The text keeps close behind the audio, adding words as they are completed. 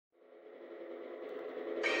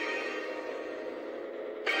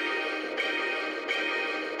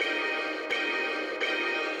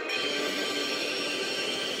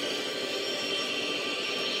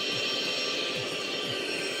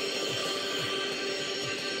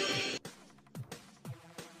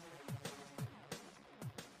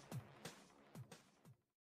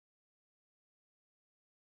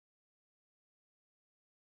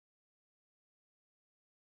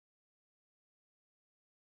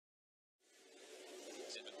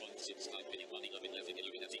Since I've been running up in every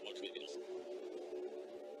Illuminati or criminals.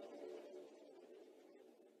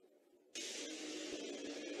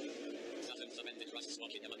 Saturn cemented rusts on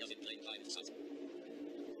in a magazine plain kind of suns.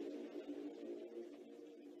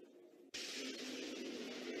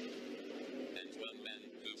 And one man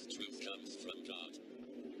whose truth comes from God.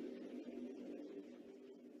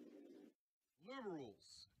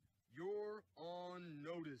 Liberals, you're on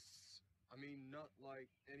notice. I mean, not like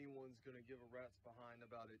anyone's gonna give a rat's behind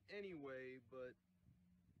about it anyway, but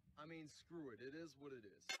I mean, screw it. It is what it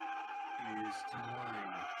is. It is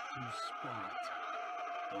time to spot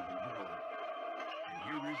the world. And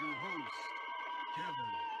here is your host,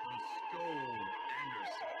 Kevin the Skull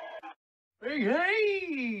Anderson.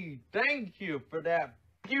 Hey, thank you for that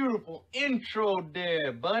beautiful intro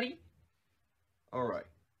there, buddy. All right.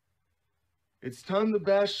 It's time to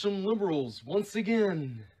bash some liberals once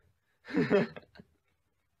again.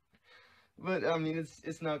 But I mean,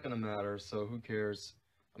 it's not gonna matter, so who cares?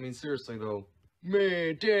 I mean, seriously though,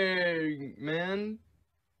 man, dang, man,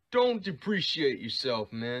 don't depreciate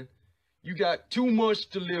yourself, man. You got too much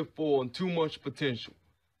to live for and too much potential.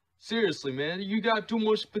 Seriously, man, you got too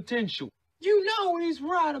much potential. You know he's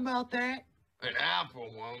right about that. And I, for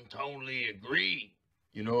one, totally agree.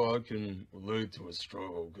 You know, I can relate to a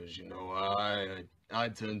struggle because, you know, I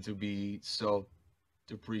tend to be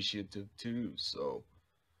self-depreciative too, so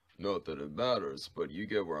not that it matters, but you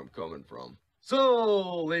get where I'm coming from.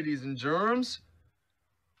 So, ladies and germs,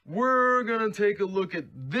 we're gonna take a look at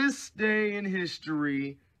this day in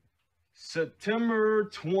history, September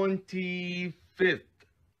 25th.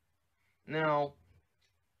 Now,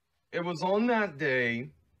 it was on that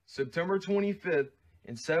day, September 25th,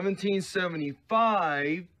 in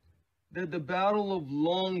 1775, that the Battle of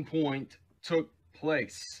Long Point took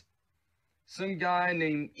place. Some guy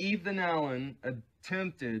named Ethan Allen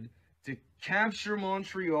attempted to capture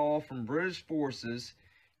Montreal from British forces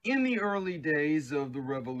in the early days of the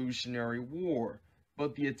Revolutionary War,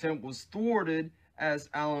 but the attempt was thwarted as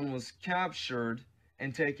Allen was captured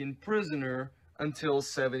and taken prisoner until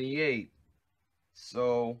 78.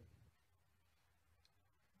 So,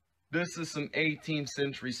 this is some 18th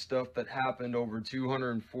century stuff that happened over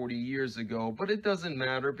 240 years ago, but it doesn't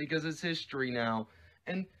matter because it's history now.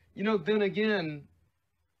 And, you know, then again,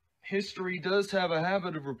 history does have a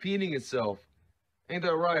habit of repeating itself. Ain't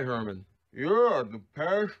that right, Herman? Yeah, the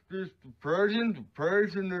past is the present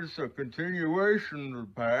is a continuation of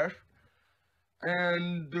the past,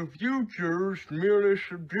 and the future is merely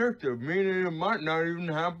subjective, meaning it might not even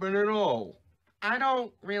happen at all. I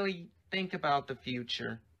don't really think about the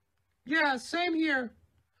future. Yeah, same here.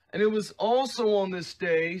 And it was also on this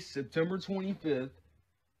day, September 25th,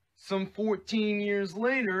 some 14 years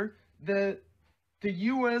later, that the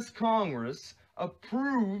U.S. Congress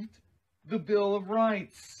approved the Bill of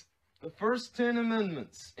Rights. The first 10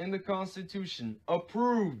 amendments in the Constitution,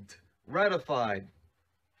 approved, ratified.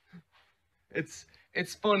 It's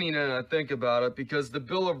funny now I think about it because the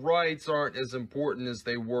Bill of Rights aren't as important as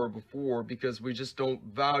they were before because we just don't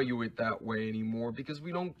value it that way anymore because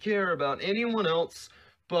we don't care about anyone else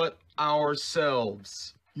but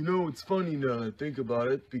ourselves. You know, it's funny now I think about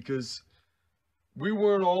it because we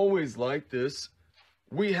weren't always like this.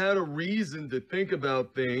 We had a reason to think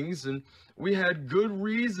about things and we had good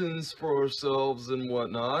reasons for ourselves and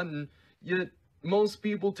whatnot, and yet most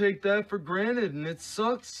people take that for granted and it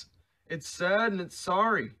sucks. It's sad and it's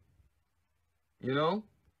sorry. You know?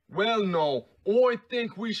 Well, no, I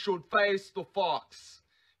think we should face the facts.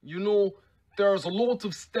 You know, there's a lot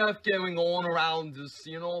of stuff going on around us,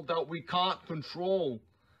 you know, that we can't control.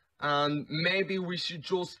 And maybe we should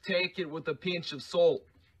just take it with a pinch of salt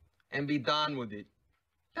and be done with it.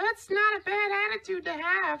 That's not a bad attitude to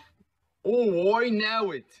have. Oh, I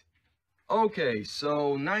know it. Okay, so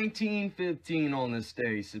 1915 on this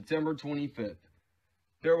day, September 25th.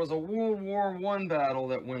 There was a World War I battle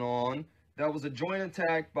that went on. That was a joint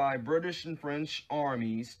attack by British and French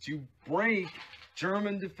armies to break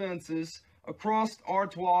German defenses across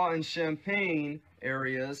Artois and Champagne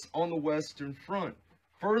areas on the Western Front.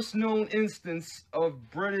 First known instance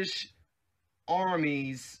of British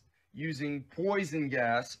armies using poison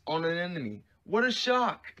gas on an enemy. What a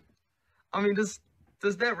shock. I mean, does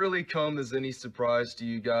that really come as any surprise to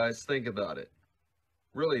you guys? Think about it.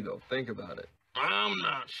 Really though, think about it. I'm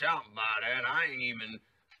not shocked by that.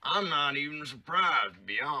 I'm not even surprised, to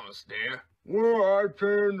be honest there. Well, I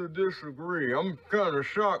tend to disagree. I'm kind of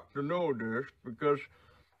shocked to know this because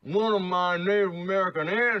one of my Native American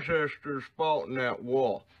ancestors fought in that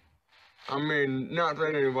war. I mean, not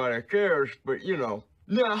that anybody cares, but you know.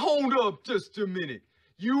 Now, hold up just a minute.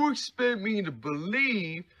 You expect me to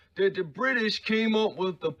believe that the British came up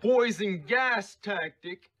with the poison gas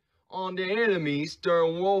tactic on their enemies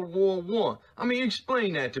during World War I? I mean,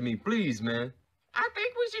 explain that to me, please, man. I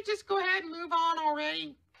think we should just go ahead and move on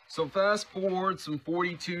already. So fast forward some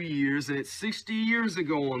 42 years, and it's 60 years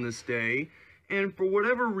ago on this day, and for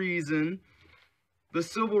whatever reason, the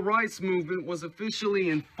civil rights movement was officially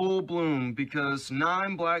in full bloom because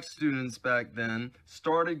 9 black students back then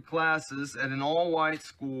started classes at an all-white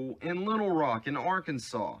school in Little Rock in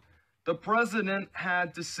Arkansas. The president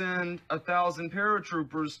had to send 1,000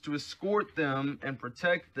 paratroopers to escort them and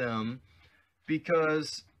protect them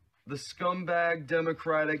because the scumbag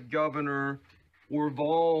Democratic governor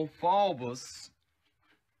Orval Faubus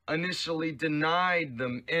initially denied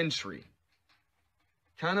them entry.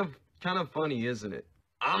 Kind of funny, isn't it?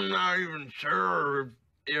 I'm not even sure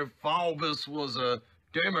if Faubus was a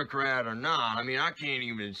Democrat or not. I mean, I can't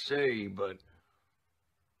even say, but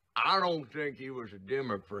I don't think he was a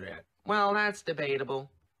Democrat. Well, that's debatable.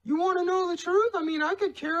 You want to know the truth? I mean, I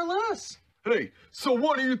could care less. Hey, so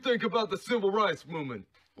what do you think about the civil rights movement?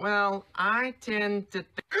 Well, I tend to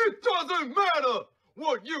It doesn't matter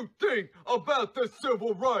what you think about the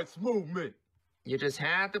civil rights movement. You just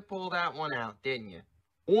had to pull that one out, didn't you?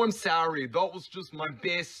 Oh, I'm sorry. That was just my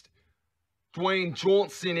best Dwayne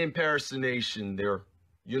Johnson impersonation there.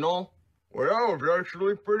 You know? Well, that was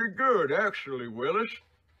actually pretty good, actually, Willis.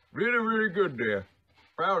 Really, really good there.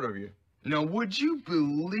 Proud of you. Now, would you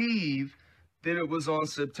believe that it was on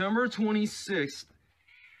September 26th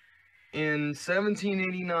in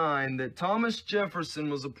 1789 that Thomas Jefferson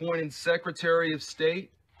was appointed Secretary of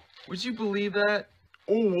State? Would you believe that?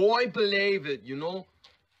 Oh, I believe it, you know?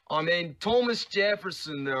 I mean, Thomas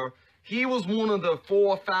Jefferson there, he was one of the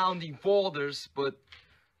 4 founding fathers, but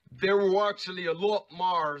there were actually a lot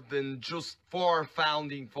more than just 4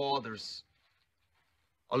 founding fathers.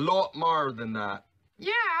 A lot more than that.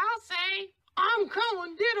 Yeah, I'll say. I'm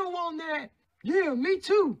calling ditto on that. Yeah, me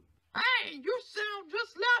too. Hey, you sound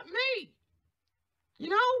just like me. You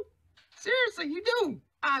know? Seriously, you do.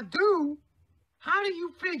 I do. How do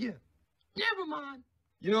you figure? Never mind.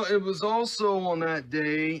 You know, it was also on that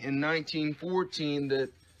day in 1914 that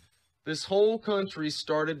this whole country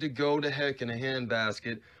started to go to heck in a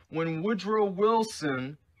handbasket when Woodrow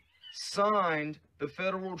Wilson signed the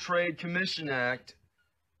Federal Trade Commission Act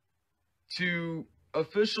to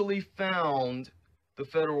officially found the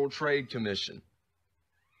Federal Trade Commission.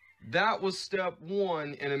 That was step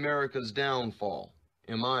 1 in America's downfall,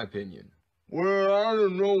 in my opinion. Well, I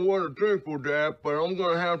don't know what to think of that, but I'm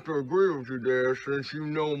gonna have to agree with you there since you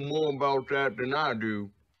know more about that than I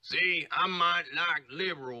do. See, I might like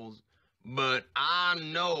liberals, but I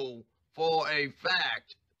know for a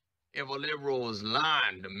fact if a liberal is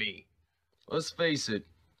lying to me. Let's face it,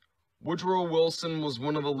 Woodrow Wilson was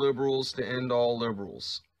one of the liberals to end all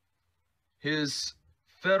liberals. His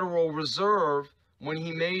Federal Reserve, when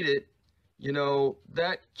he made it, you know,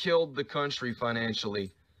 that killed the country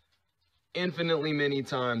financially infinitely many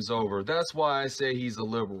times over. That's why I say he's a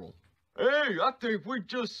liberal. Hey, I think we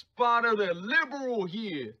just spotted a liberal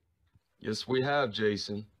here. Yes, we have,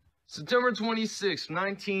 Jason. September 26,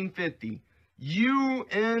 1950,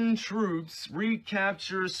 UN troops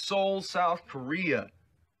recapture Seoul, South Korea.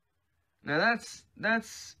 Now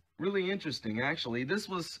that's really interesting, actually. This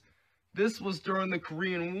was during the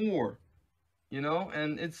Korean War, you know,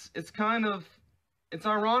 and it's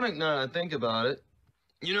ironic now that I think about it.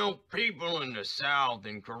 You know, people in the South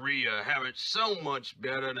in Korea have it so much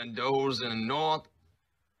better than those in the North,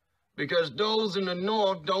 because those in the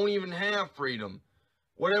North don't even have freedom.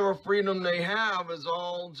 Whatever freedom they have is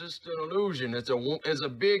all just an illusion. It's a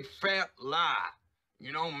big fat lie,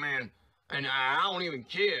 you know, man. And I don't even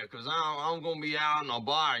care, because I'm going to be out in the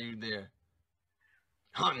bayou there,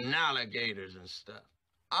 hunting alligators and stuff.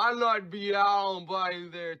 I'd like to be out on the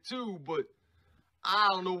bayou there too, but I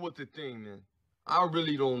don't know what to think, man. I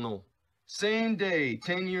really don't know. Same day,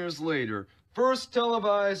 10 years later, first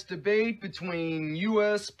televised debate between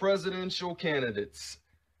U.S. presidential candidates.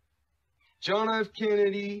 John F.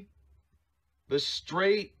 Kennedy, the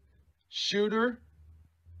straight shooter.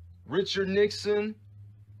 Richard Nixon,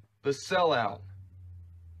 the sellout.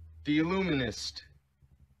 The illuminist.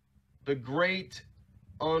 The great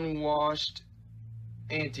unwashed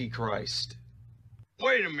Antichrist.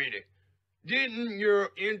 Wait a minute. Didn't your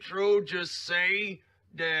intro just say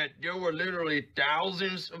that there were literally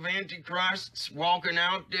thousands of antichrists walking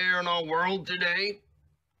out there in our world today?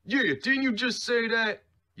 Yeah, didn't you just say that?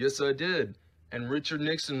 Yes, I did. And Richard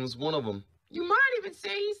Nixon was one of them. You might even say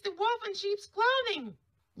he's the wolf in sheep's clothing.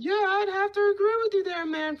 Yeah, I'd have to agree with you there,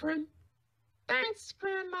 Manfred. Thanks,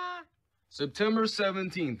 Grandma. September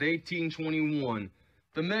 17th, 1821.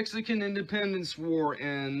 The Mexican Independence War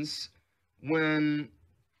ends when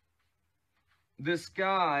this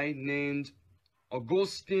guy named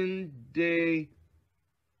Agustin de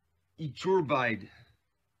Iturbide,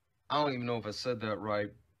 I don't even know if I said that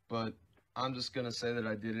right, but I'm just going to say that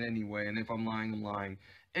I did it anyway, and if I'm lying, I'm lying.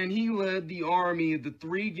 And he led the army of the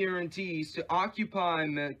Three Guarantees to occupy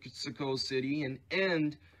Mexico City and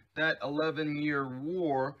end that 11-year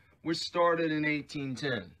war, which started in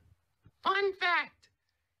 1810. Fun fact,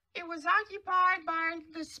 it was occupied by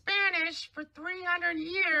the Spanish for 300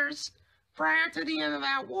 years prior to the end of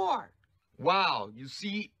that war. Wow, you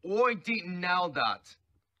see, I didn't know that.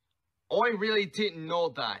 I really didn't know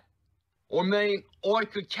that. I mean, I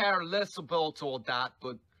could care less about all that,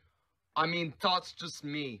 but I mean, that's just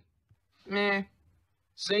me. Meh.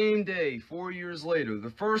 Same day, 4 years later,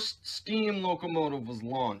 the first steam locomotive was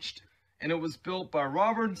launched, and it was built by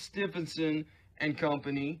Robert Stephenson and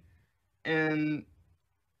Company, and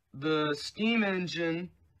the steam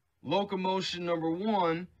engine, locomotion number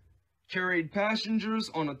 1, carried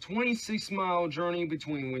passengers on a 26-mile journey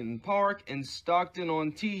between Winton Park and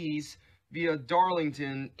Stockton-on-Tees via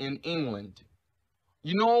Darlington in England.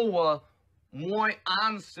 You know, my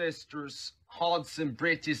ancestors had some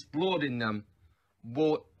British blood in them,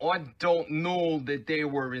 but I don't know that they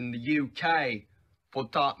were in the UK, for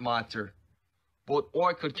that matter. But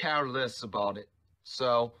I could care less about it.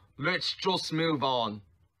 So, let's just move on.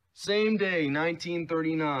 Same day,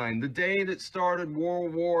 1939, the day that started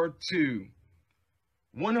World War II.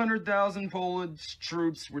 100,000 Polish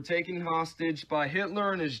troops were taken hostage by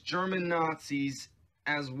Hitler and his German Nazis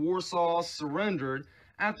as Warsaw surrendered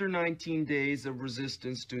after 19 days of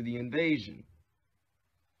resistance to the invasion.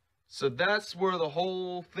 So that's where the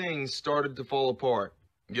whole thing started to fall apart.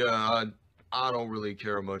 Yeah, I don't really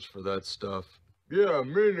care much for that stuff. Yeah,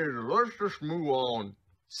 me neither. Let's just move on.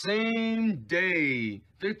 Same day,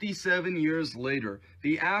 57 years later,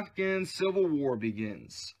 the Afghan Civil War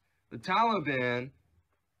begins. The Taliban,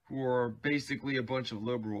 who are basically a bunch of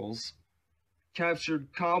liberals,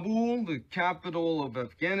 captured Kabul, the capital of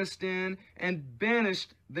Afghanistan, and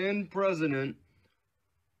banished then-President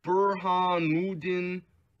Burhanuddin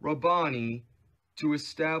Rabbani to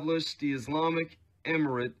establish the Islamic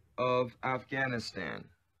Emirate of Afghanistan.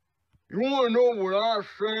 You want to know what I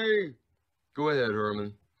say? Go ahead,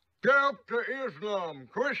 Herman. Get up to Islam.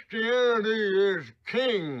 Christianity is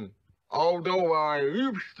king. Although I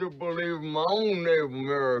used to believe my own Native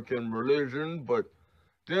American religion, but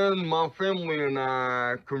then my family and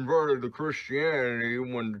I converted to Christianity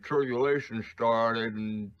when the tribulation started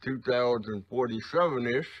in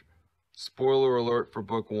 2047-ish. Spoiler alert for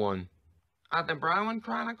book 1. Are the Brown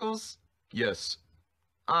Chronicles? Yes.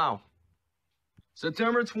 Oh.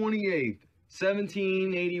 September 28th,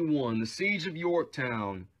 1781, the Siege of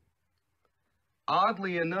Yorktown.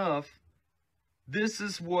 Oddly enough, this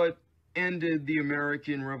is what ended the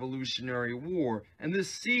American Revolutionary War, and this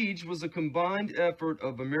siege was a combined effort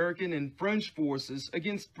of American and French forces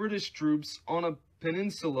against British troops on a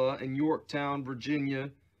peninsula in Yorktown,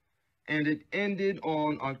 Virginia, and it ended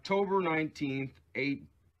on October 19th,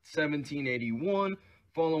 1781,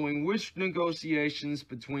 following which negotiations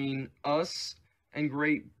between us and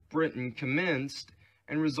Great Britain commenced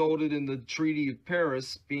and resulted in the Treaty of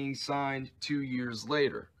Paris being signed 2 years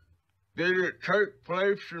later. Did it take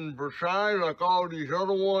place in Versailles like all these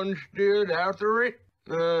other ones did after it?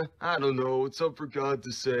 I don't know. It's up for God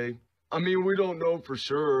to say. I mean, we don't know for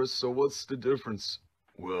sure, so what's the difference?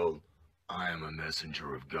 Well, I am a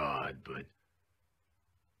messenger of God, but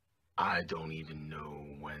I don't even know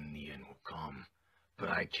when the end will come. But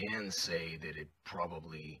I can say that it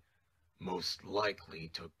probably, most likely,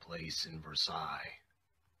 took place in Versailles.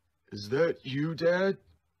 Is that you, Dad?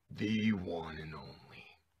 The one and only.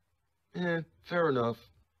 Fair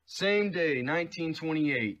enough. Same day,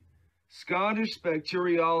 1928. Scottish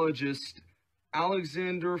bacteriologist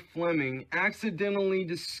Alexander Fleming accidentally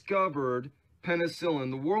discovered penicillin,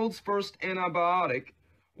 the world's first antibiotic,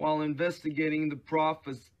 while investigating the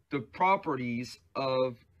properties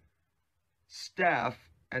of staph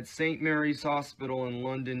at St. Mary's Hospital in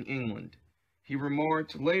London, England. He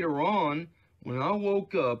remarked later on, "When I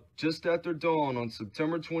woke up just after dawn on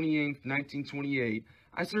September 28, 1928,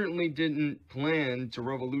 I certainly didn't plan to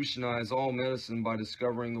revolutionize all medicine by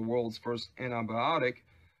discovering the world's first antibiotic,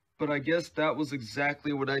 but I guess that was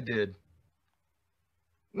exactly what I did."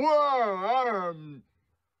 Well,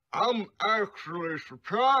 I'm actually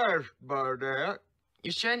surprised by that.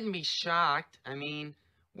 You shouldn't be shocked. I mean,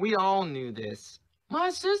 we all knew this. My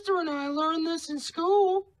sister and I learned this in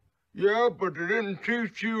school. Yeah, but they didn't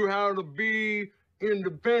teach you how to be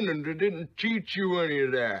independent. They didn't teach you any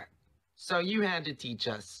of that. So you had to teach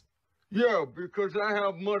us. Yeah, because I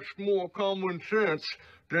have much more common sense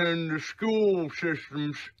than the school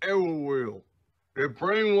systems ever will. They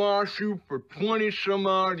brainwash you for 20 some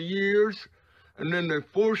odd years, and then they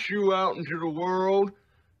force you out into the world,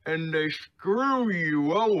 and they screw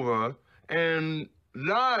you over and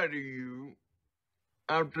lie to you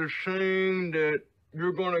after saying that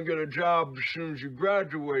you're going to get a job as soon as you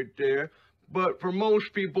graduate there. But for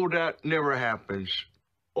most people, that never happens.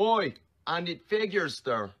 Oi, and it figures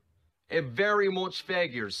there. It very much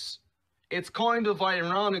figures. It's kind of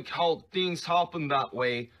ironic how things happen that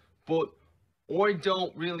way, but it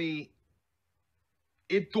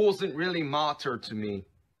doesn't really matter to me.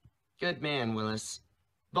 Good man, Willis.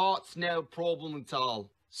 That's no problem at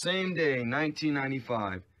all. Same day,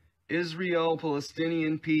 1995,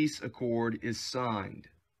 Israel-Palestinian peace accord is signed.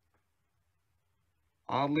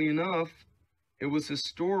 Oddly enough, it was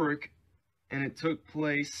historic, and it took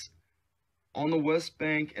place on the West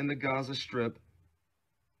Bank and the Gaza Strip,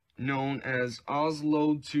 known as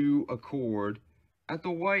Oslo II Accord, at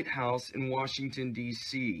the White House in Washington,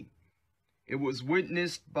 D.C. It was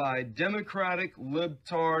witnessed by Democratic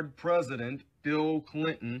libtard President Bill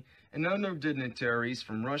Clinton and other dignitaries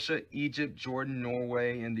from Russia, Egypt, Jordan,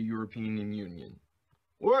 Norway, and the European Union.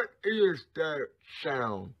 What is that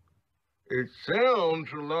sound? It sounds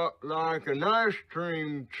a lot like an ice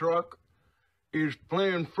cream truck is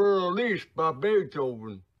playing Für Elise by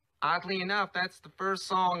Beethoven. Oddly enough, that's the first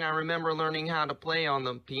song I remember learning how to play on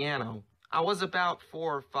the piano. I was about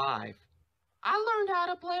 4 or 5. I learned how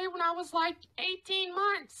to play when I was like 18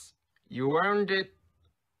 months. You earned it.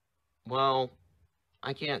 Well,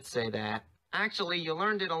 I can't say that. Actually, you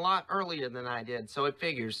learned it a lot earlier than I did, so it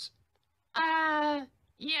figures.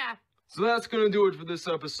 Yeah. So that's going to do it for this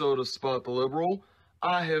episode of Spot the Liberal.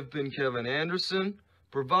 I have been Kevin Anderson,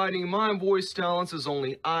 providing my voice talents as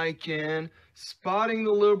only I can, spotting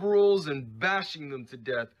the liberals and bashing them to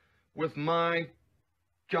death with my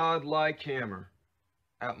godlike hammer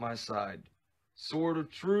at my side. Sword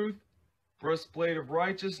of truth, breastplate of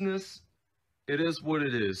righteousness. It is what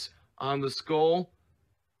it is. I'm the Skull.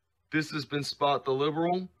 This has been Spot the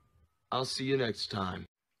Liberal. I'll see you next time.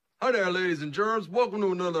 Hi there, ladies and germs. Welcome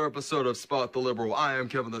to another episode of Spot the Liberal. I am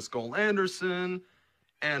Kevin the Skull Anderson,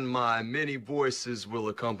 and my many voices will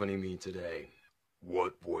accompany me today.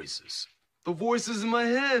 What voices? The voices in my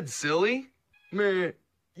head, silly. Man,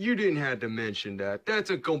 you didn't have to mention that.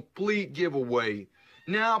 That's a complete giveaway.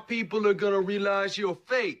 Now people are gonna realize you're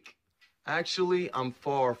fake. Actually, I'm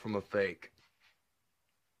far from a fake.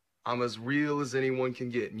 I'm as real as anyone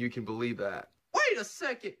can get, and you can believe that. Wait a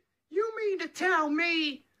second. You mean to tell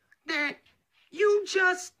me that you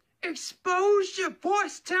just exposed your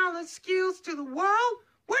voice talent skills to the world?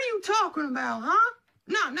 What are you talking about,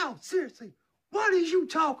 huh? No, seriously. What are you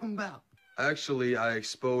talking about? Actually, I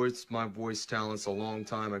exposed my voice talents a long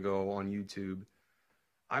time ago on YouTube.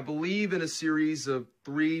 I believe in a series of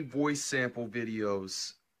 3 voice sample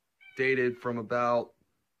videos dated from about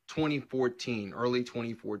 2014, early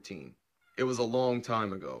 2014. It was a long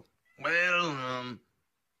time ago. Well,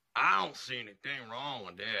 I don't see anything wrong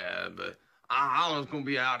with that, but I was gonna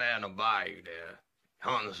be out there in the bayou there,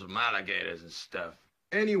 hunting some alligators and stuff.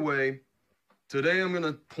 Anyway, today I'm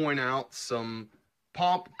gonna point out some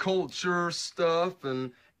pop culture stuff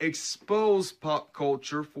and expose pop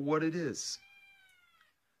culture for what it is.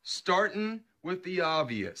 Starting with the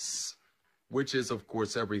obvious, which is, of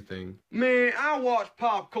course, everything. Man, I watch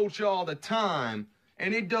pop culture all the time,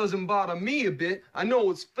 and it doesn't bother me a bit. I know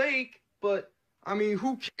it's fake, but, I mean,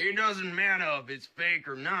 who cares? It doesn't matter if it's fake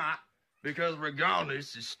or not, because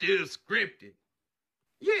regardless, it's still scripted.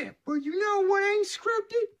 Yeah, but you know what ain't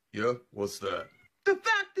scripted? Yeah, what's that? The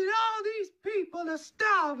fact that all these people are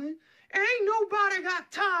starving, and ain't nobody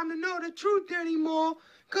got time to know the truth anymore,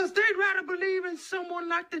 because they'd rather believe in someone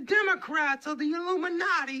like the Democrats or the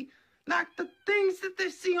Illuminati, like the things that they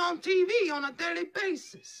see on TV on a daily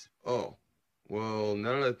basis. Oh, well,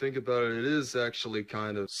 now that I think about it, it is actually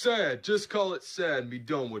kind of sad. Just call it sad and be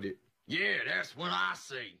done with it. Yeah, that's what I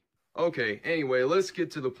say. Okay, anyway, let's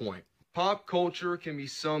get to the point. Pop culture can be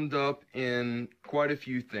summed up in quite a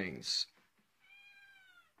few things.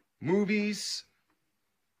 Movies,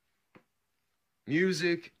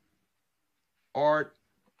 music, art,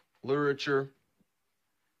 literature,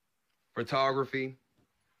 photography,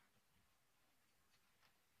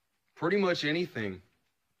 pretty much anything.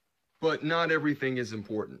 But not everything is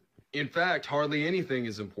important. In fact, hardly anything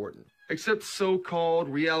is important. Except so-called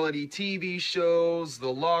reality TV shows,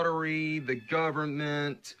 the lottery, the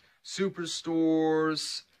government,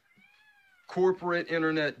 superstores, corporate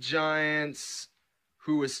internet giants,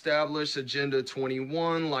 who establish Agenda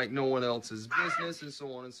 21 like no one else's business, and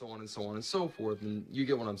so on and so on and so on and so forth. And you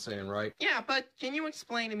get what I'm saying, right? Yeah, but can you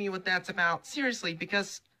explain to me what that's about? Seriously,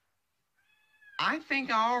 because I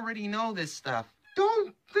think I already know this stuff.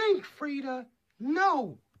 Don't think, Frida.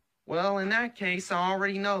 No. Well, in that case, I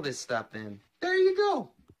already know this stuff then. There you go.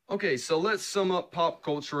 Okay, so let's sum up pop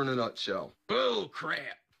culture in a nutshell. Bull crap.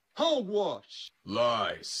 Hogwash.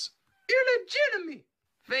 Lies. Illegitimate.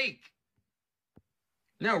 Fake.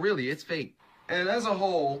 No, really, it's fake. And as a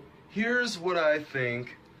whole, here's what I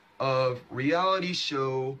think of reality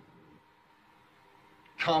show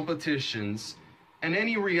competitions and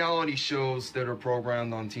any reality shows that are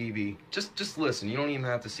programmed on TV. Just listen. You don't even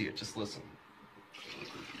have to see it. Just listen.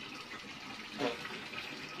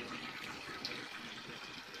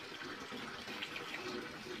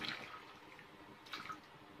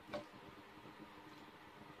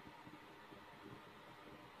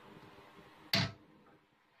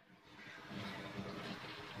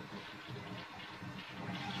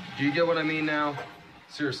 Do you get what I mean now?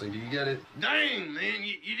 Seriously, do you get it? Dang, man,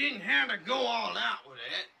 you didn't have to go all out with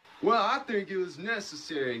that. Well, I think it was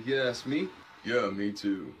necessary, if you ask me. Yeah, me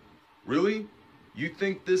too. Really? You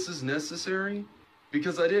think this is necessary?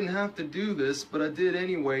 Because I didn't have to do this, but I did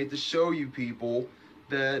anyway to show you people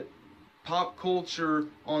that pop culture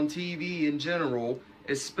on TV in general,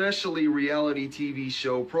 especially reality TV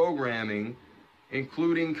show programming,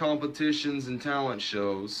 including competitions and talent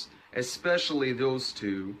shows, especially those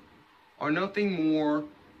two, are nothing more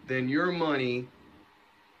than your money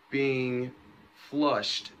being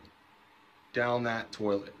flushed down that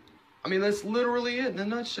toilet. I mean, that's literally it in a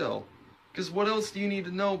nutshell. Because what else do you need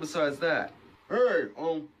to know besides that? Hey,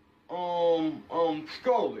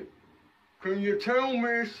 Scully, can you tell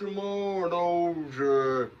me some more of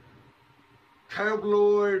those,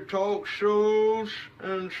 tabloid talk shows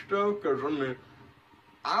and stuff? Because, I mean,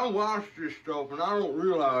 I watch this stuff and I don't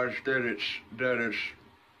realize that it's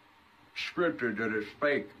scripted, that it's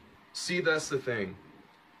fake. See, that's the thing.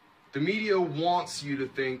 The media wants you to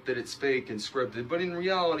think that it's fake and scripted, but in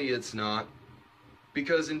reality it's not.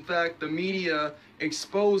 Because in fact, the media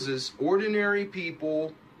exposes ordinary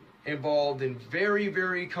people involved in very,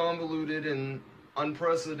 very convoluted and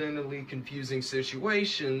unprecedentedly confusing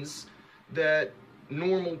situations that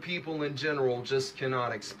normal people in general just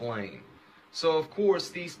cannot explain. So of course,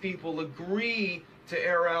 these people agree to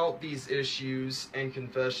air out these issues and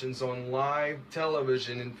confessions on live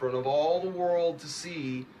television in front of all the world to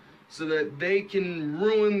see, so that they can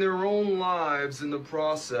ruin their own lives in the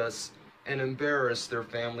process and embarrass their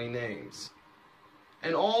family names.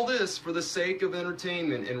 And all this for the sake of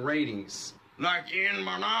entertainment and ratings. Like Ian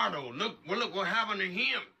Bernardo. Look what happened to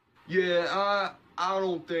him. Yeah, I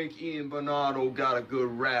don't think Ian Bernardo got a good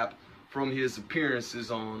rap from his appearances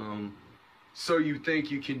on So You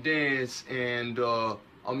Think You Can Dance and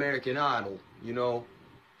American Idol, you know?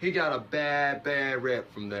 He got a bad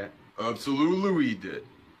rep from that. Absolutely he did.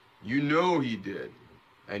 You know he did.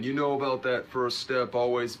 And you know about that first step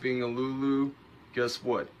always being a Lulu? Guess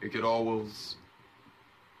what? It could always...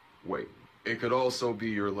 Wait. It could also be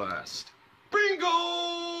your last.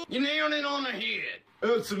 Bingo! You nailed it on the head.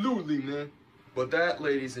 Absolutely, man. But that,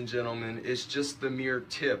 ladies and gentlemen, is just the mere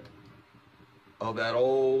tip of that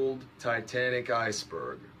old Titanic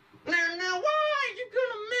iceberg. Now, why are you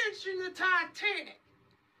gonna mention the Titanic?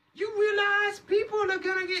 You realize people are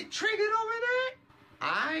gonna get triggered over that?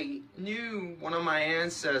 I knew one of my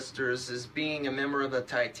ancestors as being a member of the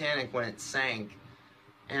Titanic when it sank,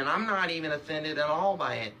 and I'm not even offended at all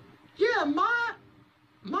by it. Yeah, my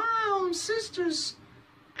own sister's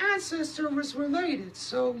ancestor was related,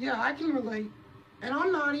 so yeah, I can relate. And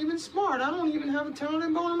I'm not even smart. I don't even have a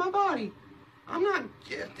talented bone in my body. I'm not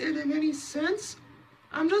gifted in any sense.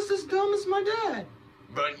 I'm just as dumb as my dad.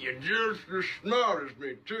 But you're just as smart as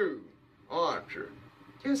me, too, aren't you?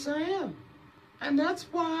 Yes, I am. And that's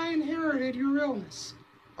why I inherited your illness.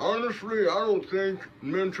 Honestly, I don't think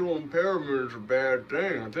mental impairment is a bad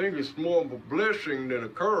thing. I think it's more of a blessing than a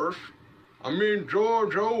curse. I mean,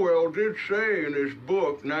 George Orwell did say in his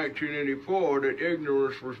book, 1984, that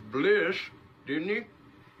ignorance was bliss, didn't he?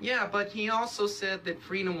 Yeah, but he also said that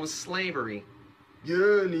freedom was slavery.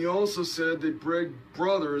 Yeah, and he also said that Big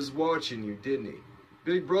Brother is watching you, didn't he?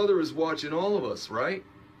 Big Brother is watching all of us, right?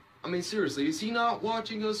 I mean, seriously, is he not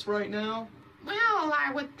watching us right now? Well,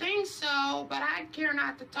 I would think so, but I'd care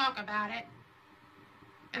not to talk about it.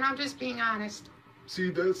 And I'm just being honest.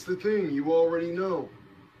 See, that's the thing. You already know.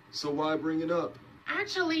 So why bring it up?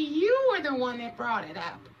 Actually, you were the one that brought it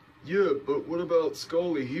up. Yeah, but what about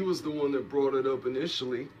Scully? He was the one that brought it up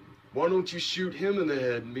initially. Why don't you shoot him in the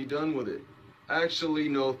head and be done with it? Actually,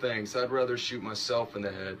 no thanks. I'd rather shoot myself in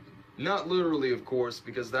the head. Not literally, of course,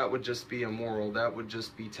 because that would just be immoral. That would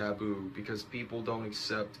just be taboo, because people don't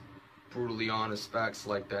accept brutally honest facts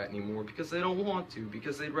like that anymore, because they don't want to,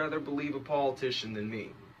 because they'd rather believe a politician than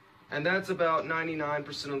me. And that's about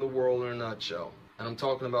 99% of the world in a nutshell. And I'm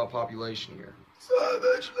talking about population here.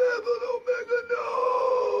 Savage Level Omega,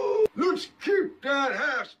 no! Let's keep that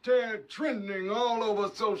hashtag trending all over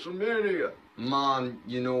social media. Man,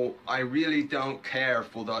 you know, I really don't care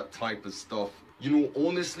for that type of stuff. You know,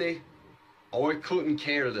 honestly, I couldn't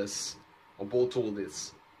care less about all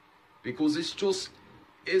this. Because it's just,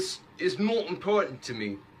 it's not important to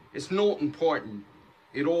me. It's not important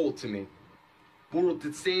at all to me. But at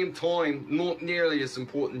the same time, not nearly as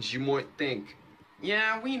important as you might think.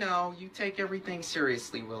 Yeah, we know. You take everything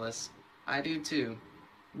seriously, Willis. I do too.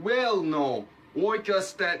 Well, no. I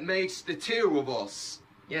guess that makes the two of us.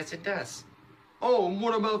 Yes, it does. Oh, and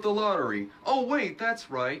what about the lottery? Oh, wait, that's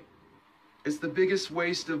right. It's the biggest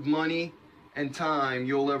waste of money and time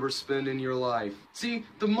you'll ever spend in your life. See,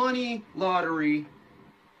 the money lottery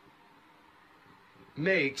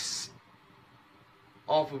makes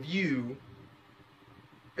off of you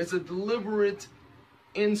is a deliberate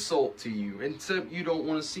insult to you, except you don't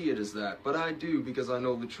want to see it as that. But I do, because I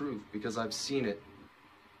know the truth, because I've seen it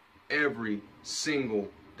every single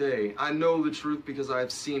day. I know the truth because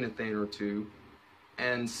I've seen a thing or two,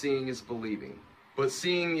 and seeing is believing. But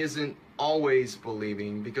seeing isn't always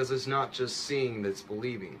believing, because it's not just seeing that's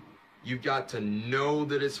believing. You've got to know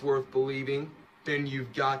that it's worth believing, then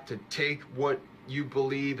you've got to take what you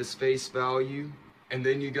believe as face value, and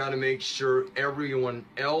then you got to make sure everyone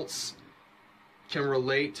else can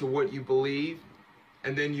relate to what you believe,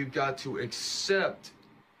 and then you've got to accept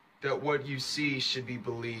that what you see should be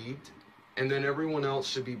believed, and then everyone else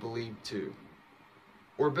should be believed too.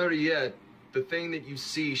 Or better yet, the thing that you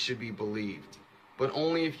see should be believed, but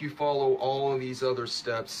only if you follow all of these other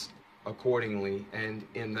steps accordingly and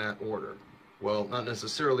in that order. Well, not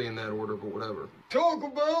necessarily in that order, but whatever. Talk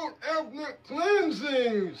about ethnic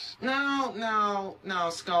cleansings! No,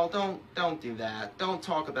 Skull, don't do that. Don't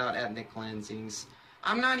talk about ethnic cleansings.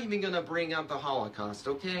 I'm not even gonna bring up the Holocaust,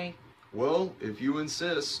 okay? Well, if you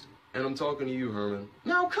insist, and I'm talking to you, Herman.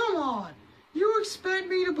 Now, come on! You expect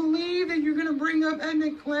me to believe that you're gonna bring up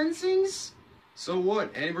ethnic cleansings? So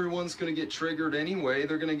what? Everyone's gonna get triggered anyway.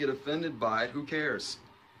 They're gonna get offended by it. Who cares?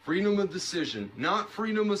 Freedom of decision, not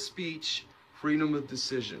freedom of speech, freedom of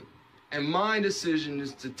decision. And my decision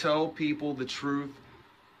is to tell people the truth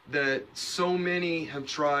that so many have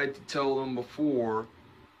tried to tell them before,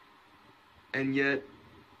 and yet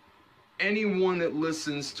anyone that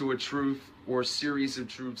listens to a truth or a series of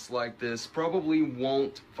truths like this probably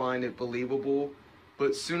won't find it believable,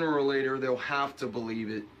 but sooner or later they'll have to believe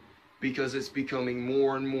it, because it's becoming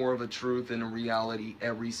more and more of a truth and a reality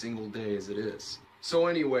every single day as it is. So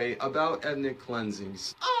anyway, about ethnic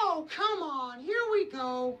cleansings. Oh, come on, here we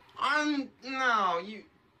go.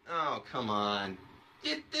 Oh, come on.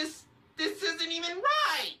 This isn't even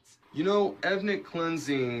right. You know, ethnic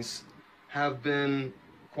cleansings have been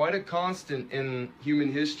quite a constant in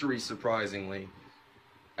human history, surprisingly.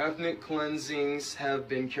 Ethnic cleansings have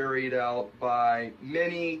been carried out by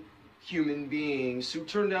many human beings who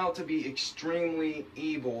turned out to be extremely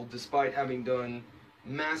evil despite having done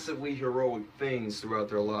massively heroic things throughout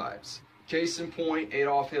their lives. Case in point,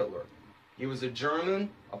 Adolf Hitler. He was a German,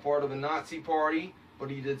 a part of the Nazi Party, but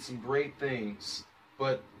he did some great things.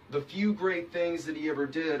 But the few great things that he ever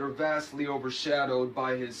did are vastly overshadowed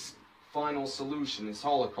by his final solution, his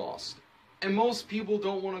Holocaust. And most people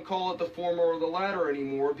don't want to call it the former or the latter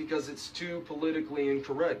anymore because it's too politically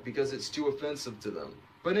incorrect, because it's too offensive to them.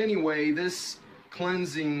 But anyway, this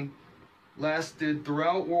cleansing lasted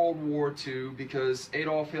throughout World War II because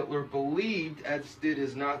Adolf Hitler believed, as did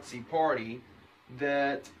his Nazi Party,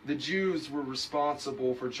 that the Jews were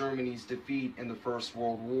responsible for Germany's defeat in the First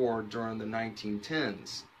World War during the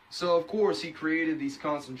 1910s. So of course he created these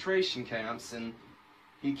concentration camps and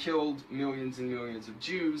he killed millions and millions of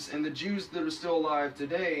Jews, and the Jews that are still alive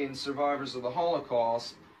today and survivors of the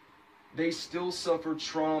Holocaust, they still suffer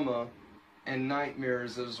trauma and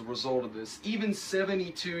nightmares as a result of this, even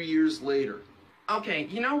 72 years later. Okay,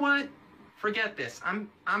 you know what? Forget this. I'm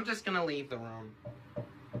just gonna leave the room.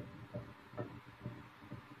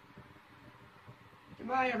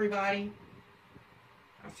 Goodbye, everybody.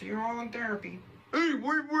 I'll see you all in therapy. Hey,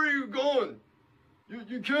 where are you going?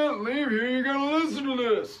 You can't leave here, you gotta listen to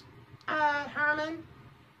this. Herman,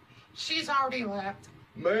 she's already left.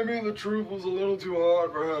 Maybe the truth was a little too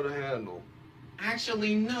hard for her to handle.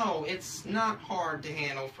 Actually, no, it's not hard to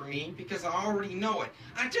handle for me because I already know it.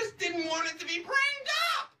 I just didn't want it to be bringed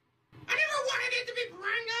up. I never wanted to be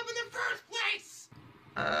growing up in the first place?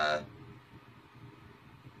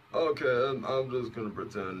 Okay, I'm just gonna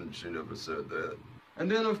pretend she never said that. And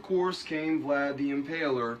then, of course, came Vlad the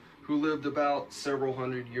Impaler, who lived about several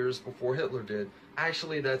hundred years before Hitler did.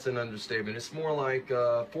 Actually, that's an understatement. It's more like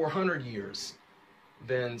 400 years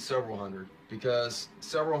than several hundred, because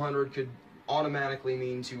several hundred could automatically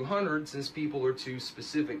mean 200 since people are too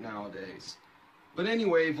specific nowadays. But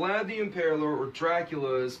anyway, Vlad the Impaler, or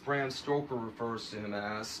Dracula as Bram Stoker refers to him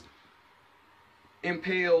as,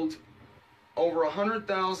 impaled over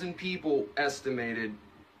 100,000 people estimated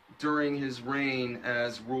during his reign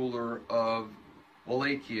as ruler of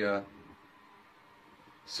Wallachia,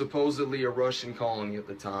 supposedly a Russian colony at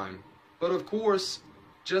the time. But of course,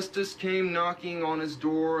 justice came knocking on his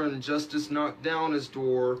door, and justice knocked down his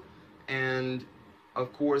door, and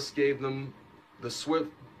of course gave them the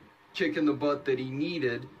swift kick in the butt that he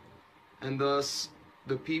needed, and thus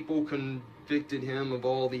the people convicted him of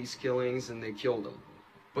all these killings and they killed him.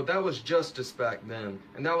 But that was justice back then,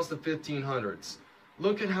 and that was the 1500s.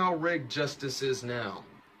 Look at how rigged justice is now.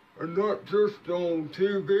 And not just on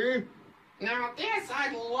TV. Now, this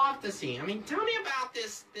I'd love to see. I mean, tell me about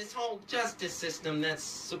this whole justice system that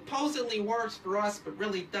supposedly works for us but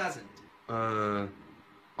really doesn't.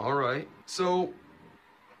 Alright. So,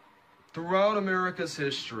 throughout America's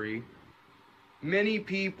history, many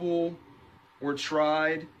people were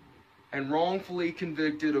tried and wrongfully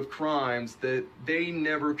convicted of crimes that they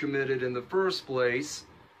never committed in the first place,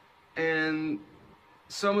 and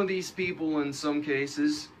some of these people, in some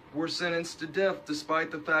cases, were sentenced to death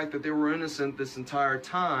despite the fact that they were innocent this entire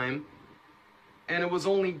time. And it was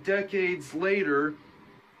only decades later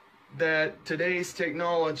that today's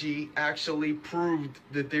technology actually proved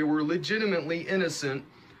that they were legitimately innocent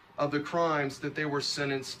of the crimes that they were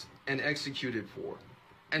sentenced and executed for.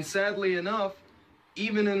 And sadly enough,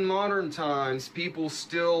 even in modern times, people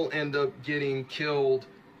still end up getting killed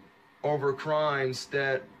over crimes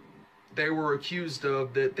that they were accused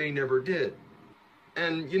of that they never did.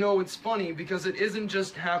 And you know, it's funny because it isn't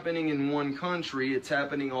just happening in one country, it's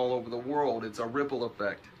happening all over the world. It's a ripple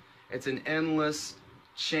effect. It's an endless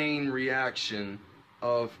chain reaction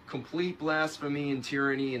of complete blasphemy and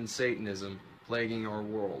tyranny and Satanism plaguing our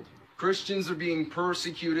world. Christians are being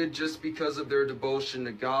persecuted just because of their devotion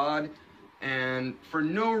to God, and for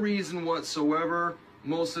no reason whatsoever,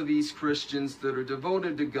 most of these Christians that are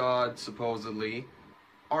devoted to God, supposedly,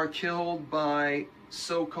 are killed by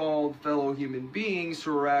so-called fellow human beings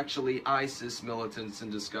who are actually ISIS militants in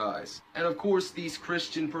disguise. And of course, these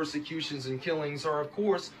Christian persecutions and killings are, of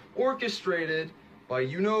course, orchestrated by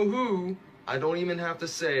you-know-who. I don't even have to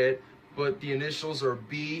say it, but the initials are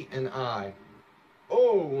B and I.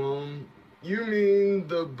 Oh, you mean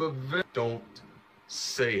the Don't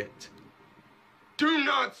say it. Do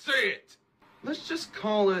not say it! Let's just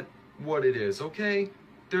call it what it is, okay?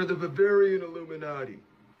 They're the Bavarian Illuminati.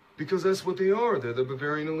 Because that's what they are. They're the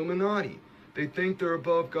Bavarian Illuminati. They think they're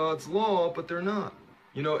above God's law, but they're not.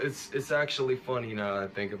 You know, it's actually funny now that I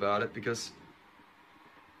think about it, because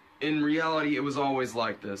in reality, it was always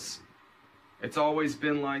like this. It's always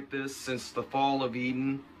been like this since the fall of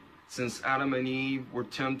Eden, since Adam and Eve were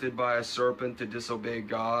tempted by a serpent to disobey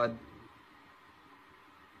God.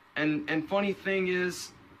 And funny thing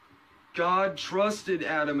is, God trusted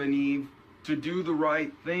Adam and Eve to do the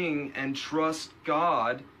right thing and trust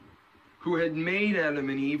God, who had made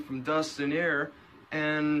Adam and Eve from dust and air,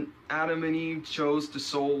 and Adam and Eve chose to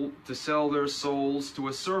sell their souls to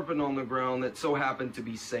a serpent on the ground that so happened to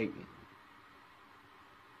be Satan.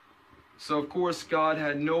 So of course God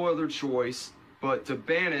had no other choice but to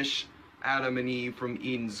banish Adam and Eve from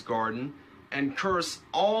Eden's garden and curse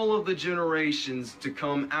all of the generations to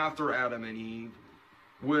come after Adam and Eve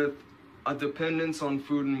with a dependence on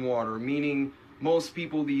food and water, meaning most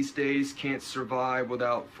people these days can't survive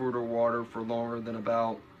without food or water for longer than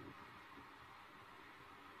about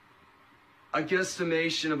a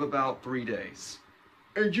guesstimation of about 3 days.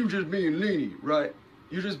 And you just being lenient, right?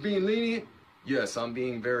 You just being lenient? Yes, I'm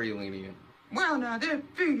being very lenient. Well, now, that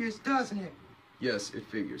figures, doesn't it? Yes, it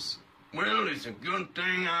figures. Well, it's a good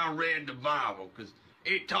thing I read the Bible, because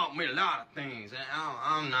it taught me a lot of things. And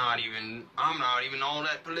I'm not even all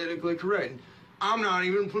that politically correct. I'm not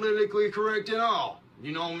even politically correct at all.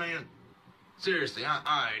 You know, man? Seriously,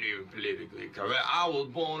 I ain't even politically correct. I was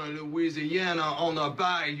born in Louisiana on the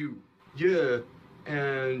bayou. Yeah,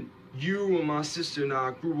 and you and my sister and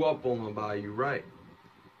I grew up on the bayou, right?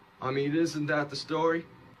 I mean, isn't that the story?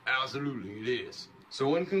 Absolutely, it is.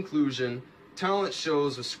 So in conclusion, talent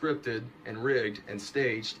shows are scripted and rigged and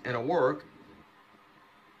staged and a work.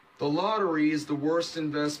 The lottery is the worst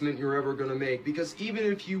investment you're ever going to make, because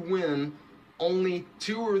even if you win only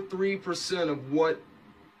 2 or 3% of what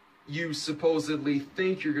you supposedly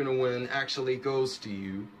think you're going to win actually goes to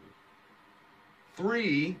you.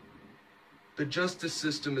 3, the justice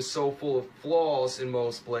system is so full of flaws in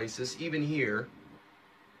most places, even here.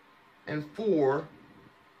 And 4,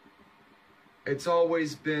 it's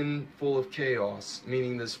always been full of chaos,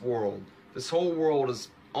 meaning this world. This whole world has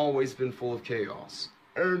always been full of chaos.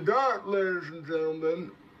 And that, ladies and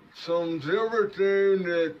gentlemen, sums everything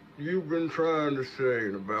that you've been trying to say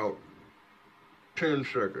in about 10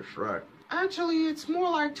 seconds, right? Actually, it's more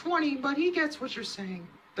like 20, but he gets what you're saying.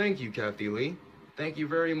 Thank you, Kathy Lee. Thank you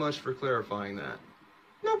very much for clarifying that.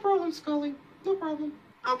 No problem, Scully. No problem.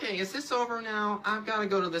 Okay, is this over now? I've got to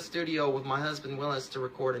go to the studio with my husband Willis to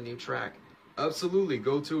record a new track. Absolutely,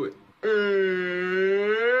 go to it.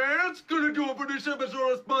 It's gonna do it for this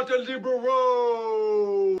episode of Sparta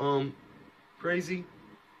Libero. Crazy,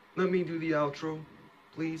 let me do the outro,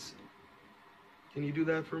 please. Can you do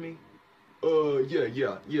that for me?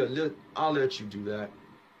 Yeah, I'll let you do that.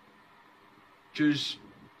 'Cause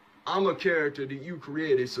I'm a character that you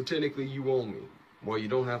created, so technically you own me. Well, you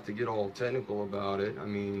don't have to get all technical about it. I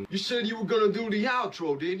mean, You said you were gonna do the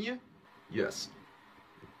outro, didn't you? yes.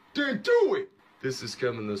 Then do it! This is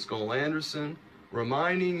Kevin the Skull Anderson,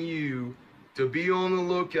 reminding you to be on the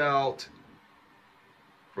lookout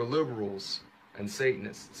for liberals and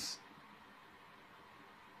Satanists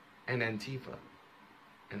and Antifa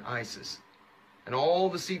and ISIS and all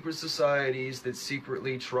the secret societies that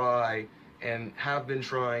secretly try and have been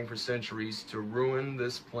trying for centuries to ruin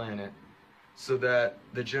this planet so that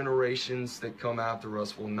the generations that come after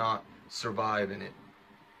us will not survive in it.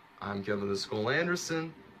 I'm Kevin the Skull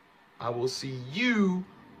Anderson. I will see you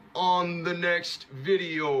on the next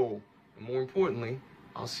video. And more importantly,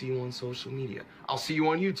 I'll see you on social media. I'll see you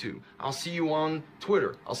on YouTube. I'll see you on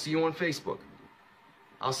Twitter. I'll see you on Facebook.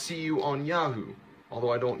 I'll see you on Yahoo.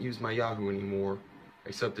 Although I don't use my Yahoo anymore,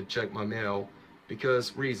 except to check my mail,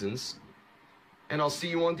 because reasons. And I'll see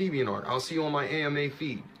you on DeviantArt. I'll see you on my AMA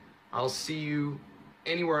feed. I'll see you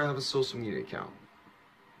anywhere I have a social media account.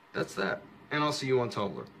 That's that. And I'll see you on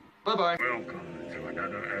Tumblr. Bye-bye. Welcome to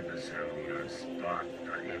another episode of Spot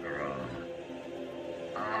the Libero.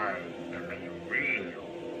 I am a real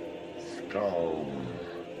skull.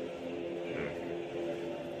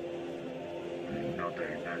 Not that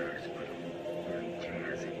it matters, but it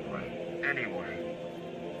cares anyway. Anyway,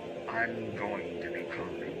 I'm going to be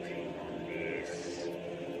commenting on this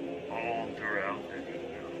all throughout the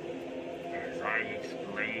video as I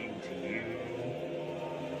explain to you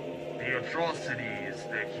the atrocities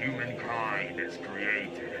that humankind has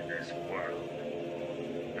created in this world.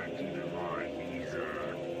 And keep in mind, these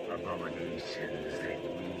are abominations that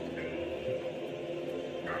we made,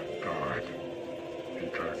 not God,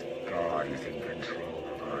 because God is in control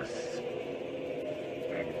of us,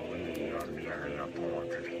 and we are merely a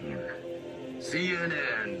part of Him.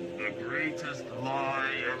 CNN, the greatest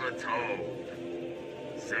lie ever told,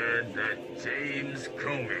 said that James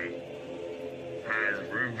Comey has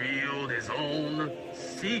revealed his own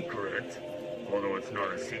secret, although it's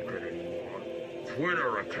not a secret anymore,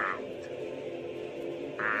 Twitter account,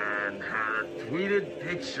 and had a tweeted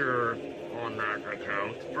picture on that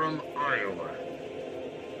account from Iowa,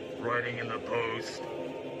 writing in the post,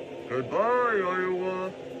 "Goodbye,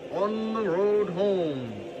 Iowa, on the road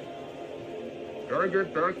home. Gotta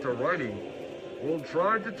get back to writing. We'll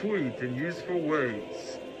try to tweet in useful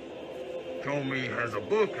ways. Comey has a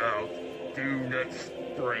book out due next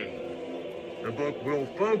spring. The book will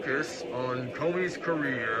focus on Comey's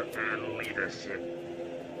career and leadership.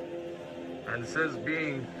 And says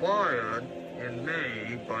being fired in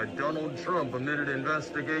May by Donald Trump amid an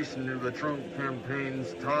investigation into the Trump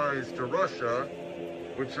campaign's ties to Russia,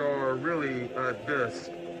 which are really, at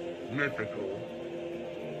best, mythical,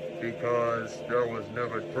 because there was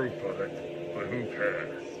never proof of it, but who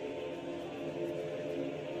cares?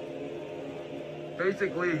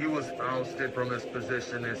 Basically, he was ousted from his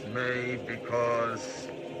position this May because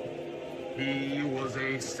he was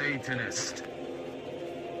a Satanist,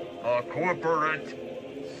 a corporate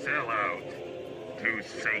sellout to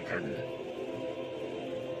Satan.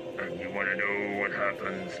 And you want to know what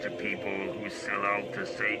happens to people who sell out to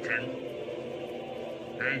Satan?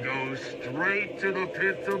 They go straight to the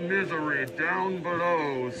pits of misery down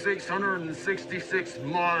below, 666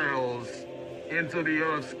 miles into the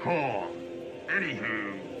Earth's core.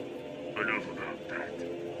 Anywho, enough about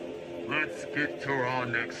that. Let's get to our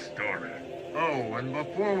next story. Oh, and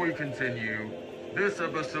before we continue, this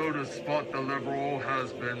episode of Spot the Liberal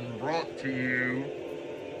has been brought to you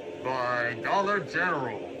by Dollar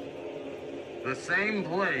General, the same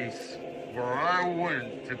place where I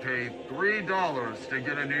went to pay $3 to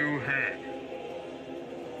get a new head.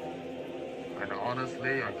 And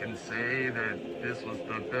honestly, I can say that this was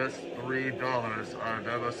the best $3 I've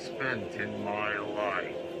ever spent in my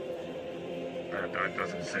life. That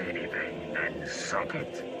doesn't say anything, then suck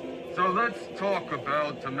it. So let's talk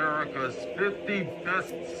about America's 50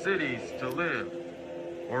 best cities to live,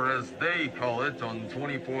 or as they call it on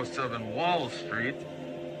 24/7 Wall Street,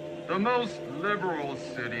 the most liberal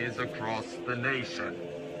cities across the nation.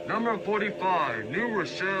 Number 45, New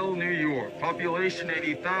Rochelle, New York. Population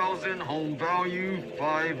 80,000, home value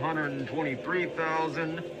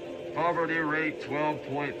 523,000, poverty rate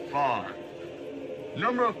 12.5.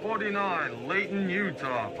 Number 49, Layton,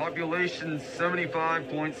 Utah. Population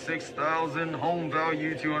 75.6 thousand, home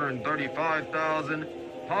value 235,000,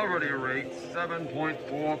 poverty rate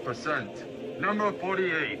 7.4%. Number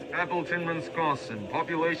 48, Appleton, Wisconsin.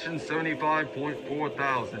 Population 75.4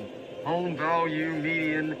 thousand, home value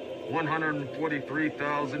median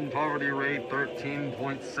 143,000, poverty rate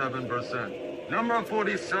 13.7%. Number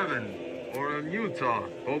 47, Orem, Utah.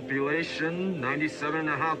 Population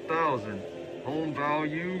 97,500. Home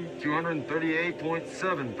value,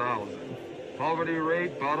 238.7 thousand. Poverty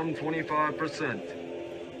rate, bottom 25%,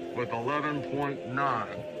 with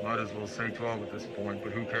 11.9. Might as well say 12 at this point,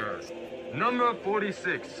 but who cares? Number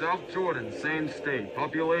 46, South Jordan, same state.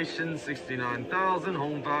 Population, 69,000.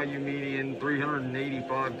 Home value median,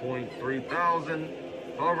 385.3 thousand.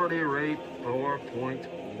 Poverty rate,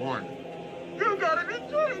 4.1. You gotta be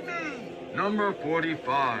kidding me! Number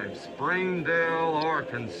 45, Springdale,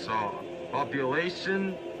 Arkansas.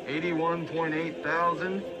 Population, 81.8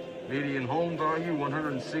 thousand. Median home value,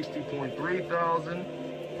 160.3 thousand.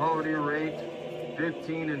 Poverty rate,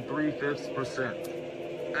 15.75%.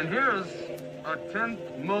 And here's a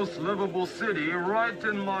 10th most livable city right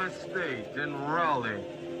in my state, in Raleigh,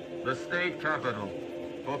 the state capital.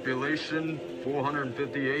 Population,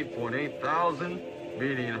 458.8 thousand.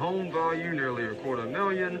 Median home value, nearly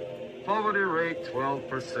 $250,000. Poverty rate,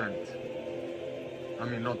 12%. I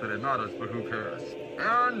mean, not that it matters, but who cares?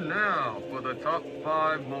 And now for the top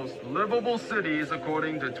 5 most livable cities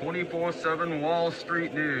according to 24/7 Wall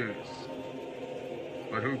Street News.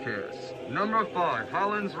 But who cares? Number 5,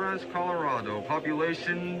 Highlands Ranch, Colorado.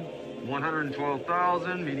 Population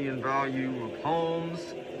 112,000. Median value of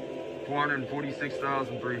homes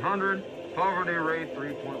 446,300. Poverty rate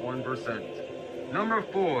 3.1%. Number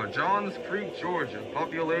 4, Johns Creek, Georgia.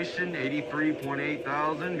 Population 83.8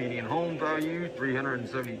 thousand. Median home value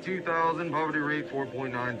 372,000. Poverty rate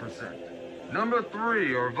 4.9%. Number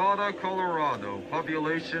 3, Arvada, Colorado.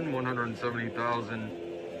 Population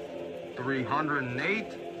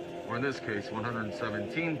 170,308, or in this case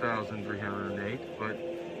 117,308, but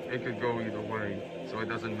it could go either way, so it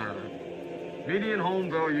doesn't matter. Median home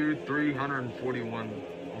value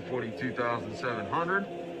 42,700.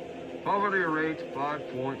 Poverty rate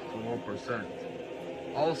 5.4%.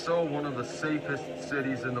 Also one of the safest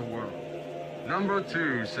cities in the world. Number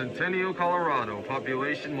 2, Centennial, Colorado.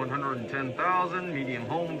 Population 110,000. Median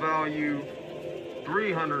home value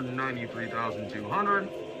 393,200.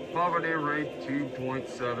 Poverty rate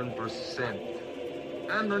 2.7%.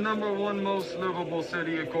 And the number 1 most livable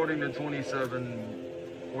city according to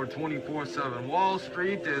 24/7 Wall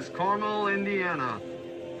Street is Carmel, Indiana.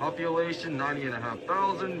 Population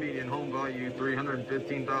 90,500. Median home value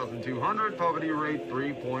 315,200. Poverty rate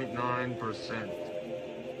 3.9%.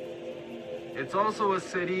 It's also a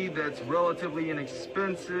city that's relatively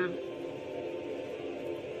inexpensive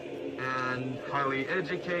and highly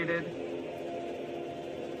educated,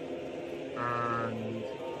 and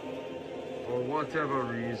for whatever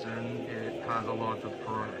reason, it has a lot of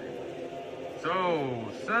crime. So,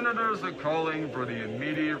 senators are calling for the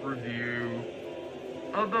immediate review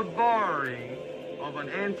of the barring of an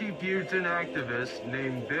anti-Putin activist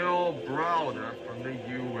named Bill Browder from the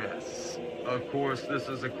U.S. Of course, this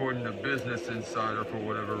is according to Business Insider for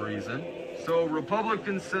whatever reason. So,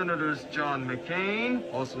 Republican Senators John McCain,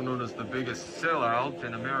 also known as the biggest sellout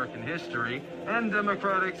in American history, and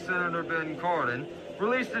Democratic Senator Ben Cardin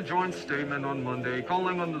released a joint statement on Monday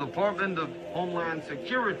calling on the Department of Homeland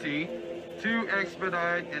Security to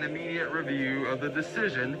expedite an immediate review of the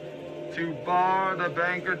decision to bar the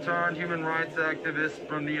banker-turned-human rights activist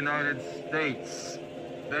from the United States.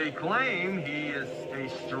 They claim he is a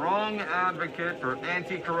strong advocate for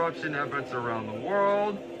anti-corruption efforts around the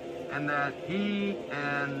world, and that he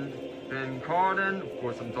and Ben Cardin, of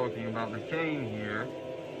course I'm talking about McCain here,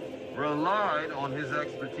 relied on his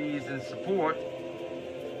expertise and support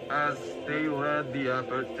as they led the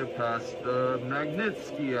effort to pass the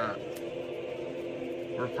Magnitsky Act.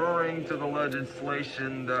 referring to the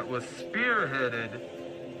legislation that was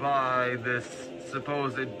spearheaded by this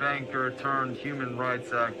supposed banker turned human rights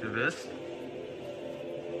activist.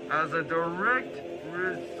 As a direct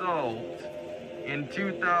result, in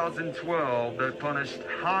 2012, that punished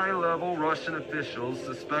high-level Russian officials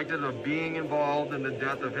suspected of being involved in the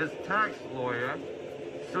death of his tax lawyer,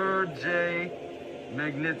 Sergei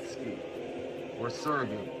Magnitsky, or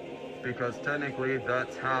Sergey, because technically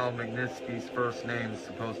that's how Magnitsky's first name is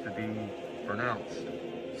supposed to be pronounced.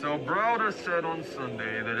 So Browder said on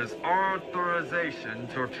Sunday that his authorization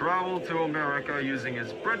to travel to America using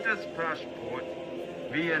his British passport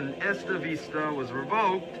via an ESTA visa was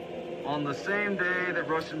revoked on the same day that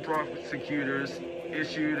Russian prosecutors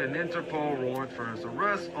issued an Interpol warrant for his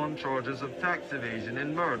arrest on charges of tax evasion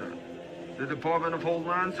and murder. The Department of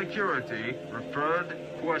Homeland Security referred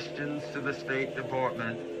questions to the State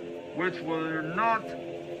Department, which were not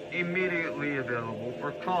immediately available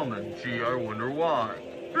for comment. Gee, I wonder why.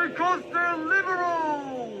 Because they're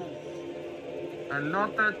liberals! And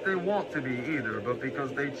not that they want to be either, but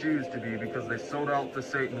because they choose to be, because they sold out to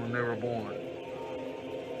Satan when they were born.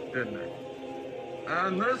 Didn't they?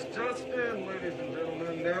 And this just in, ladies and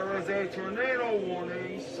gentlemen, there is a tornado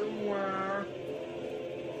warning somewhere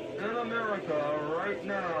in America right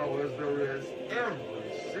now, as there is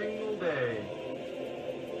every single day.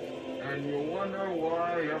 And you wonder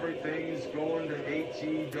why everything's going to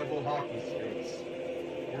HE double hockey sticks,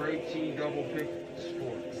 or HE double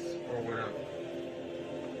pitchforks, or whatever.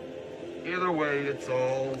 Either way, it's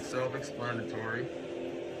all self-explanatory.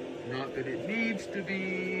 Not that it needs to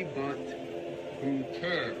be, but who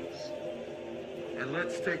cares? And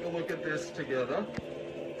let's take a look at this together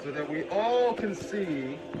so that we all can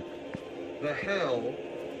see the hell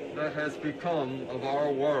that has become of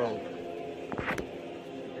our world.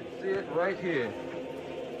 You can see it right here.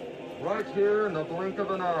 Right here in the blink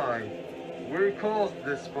of an eye. We caused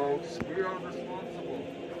this, folks. We are responsible.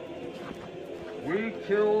 We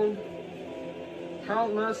killed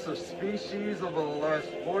countless of species over the last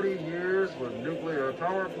 40 years with nuclear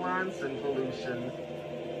power plants and pollution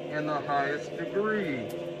in the highest degree.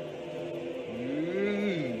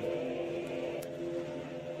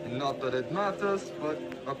 Not that it matters, but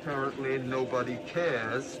apparently nobody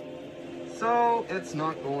cares, so it's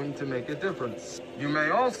not going to make a difference. You may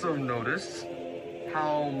also notice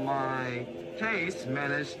how my case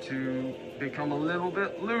managed to become a little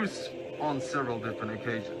bit loose on several different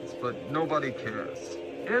occasions, but nobody cares.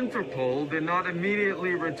 Interpol did not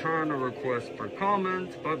immediately return a request for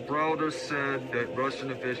comment, but Browder said that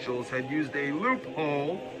Russian officials had used a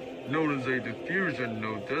loophole known as a diffusion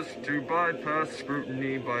notice to bypass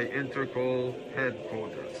scrutiny by Interpol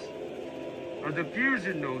headquarters. A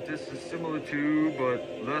diffusion notice is similar to,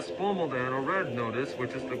 but less formal than, a red notice,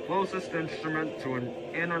 which is the closest instrument to an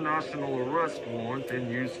international arrest warrant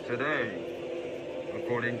in use today,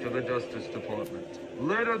 according to the Justice Department.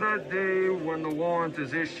 Later that day, when the warrant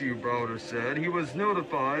is issued, Browder said, he was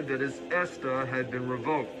notified that his ESTA had been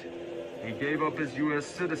revoked. He gave up his U.S.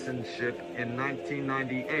 citizenship in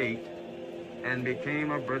 1998 and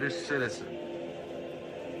became a British citizen.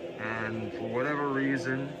 And for whatever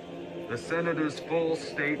reason, the senator's full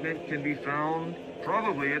statement can be found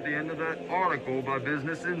probably at the end of that article by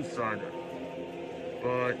Business Insider.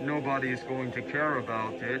 But nobody's going to care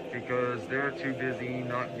about it because they're too busy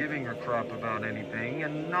not giving a crap about anything,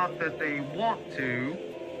 and not that they want to,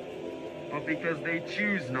 but because they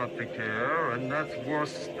choose not to care, and that's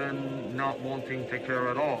worse than not wanting to care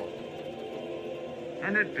at all.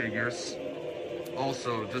 And it figures.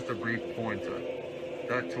 Also, just a brief pointer.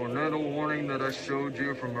 That tornado warning that I showed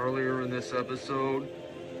you from earlier in this episode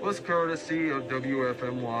was courtesy of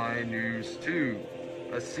WFMY News 2,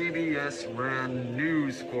 a CBS-ran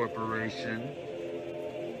news corporation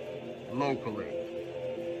locally,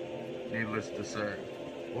 needless to say.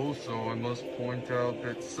 Also, I must point out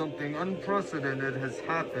that something unprecedented has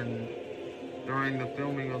happened during the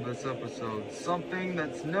filming of this episode. Something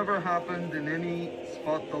that's never happened in any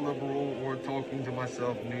Spot the Liberal or Talking to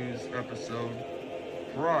Myself news episode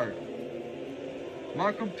prior.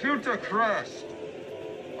 My computer crashed!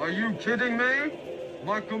 Are you kidding me?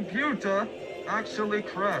 My computer actually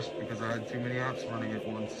crashed because I had too many apps running at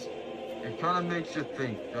once. It kind of makes you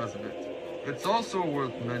think, doesn't it? It's also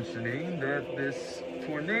worth mentioning that this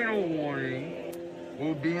tornado warning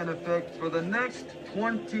will be in effect for the next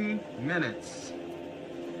 20 minutes,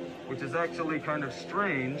 which is actually kind of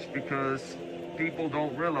strange because people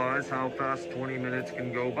don't realize how fast 20 minutes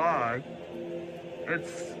can go by.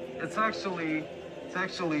 It's actually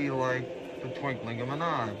like the twinkling of an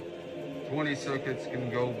eye. 20 seconds can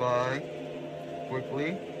go by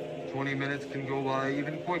quickly, 20 minutes can go by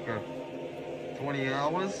even quicker. 20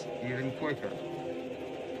 hours, even quicker.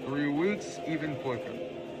 3 weeks, even quicker.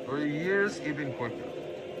 3 years, even quicker.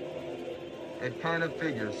 It kind of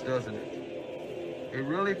figures, doesn't it? It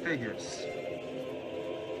really figures.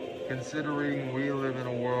 Considering we live in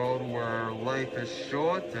a world where life is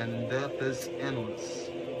short and death is endless.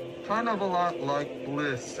 Kind of a lot like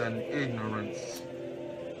bliss and ignorance.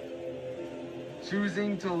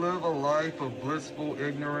 Choosing to live a life of blissful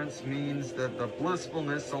ignorance means that the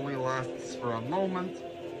blissfulness only lasts for a moment,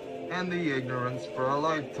 and the ignorance for a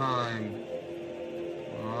lifetime.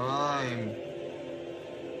 Rhyme.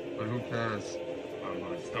 But who cares? I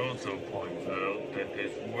must also point out that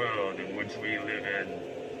this world in which we live in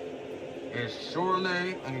Is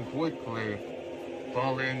surely and quickly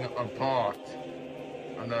falling apart,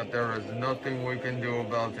 and that there is nothing we can do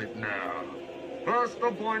about it now. Past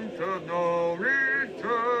the point of no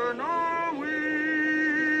return are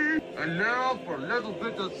we. And now for a little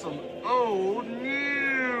bit of some old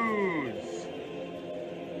news.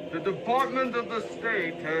 The Department of the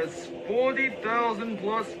State has 40,000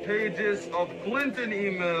 plus pages of Clinton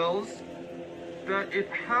emails that it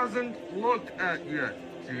hasn't looked at yet.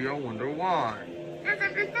 Gee, I wonder why. Is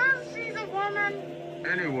it because she's a woman?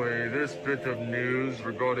 Anyway, this bit of news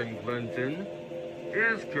regarding Clinton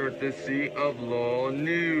is courtesy of Law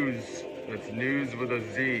News. It's news with a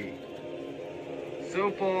Z.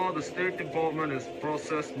 So far, the State Department has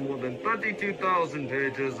processed more than 32,000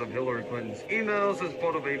 pages of Hillary Clinton's emails as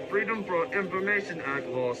part of a Freedom for Information Act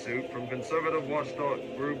lawsuit from conservative watchdog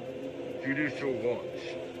group Judicial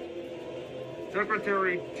Watch.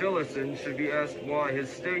 Secretary Tillerson should be asked why his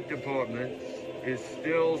State Department is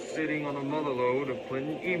still sitting on a motherload of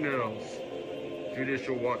Clinton emails.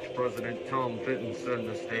 Judicial Watch President Tom Fitton said in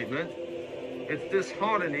a statement, "It's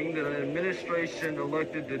disheartening that an administration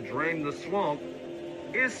elected to drain the swamp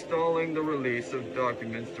is stalling the release of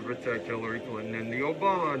documents to protect Hillary Clinton and the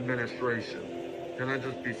Obama administration." Can I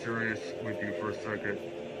just be serious with you for a second?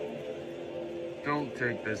 Don't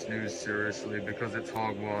take this news seriously because it's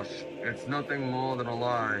hogwash. It's nothing more than a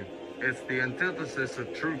lie. It's the antithesis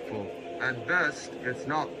of truthful. At best, it's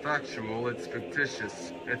not factual, it's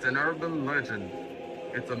fictitious. It's an urban legend.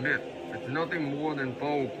 It's a myth. It's nothing more than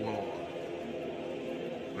folklore.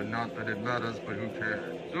 But not that it matters, but who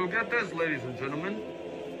cares? So get this, ladies and gentlemen.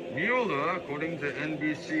 Mueller, according to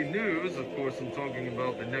NBC News, of course I'm talking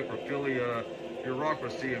about the necrophilia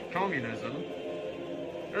bureaucracy of communism,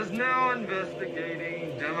 is now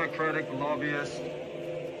investigating Democratic lobbyist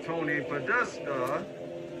Tony Podesta.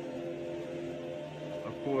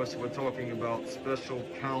 Of course, we're talking about Special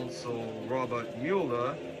Counsel Robert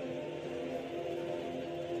Mueller.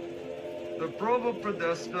 The probe of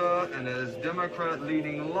Podesta and his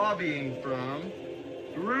Democrat-leading lobbying firm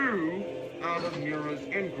grew out of Mueller's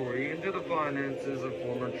inquiry into the finances of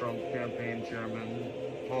former Trump campaign chairman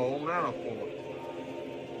Paul Manafort.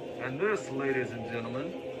 And this, ladies and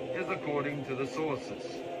gentlemen, is according to the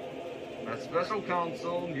sources. As special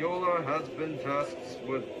counsel, Mueller has been tasked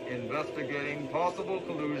with investigating possible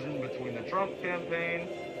collusion between the Trump campaign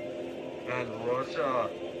and Russia.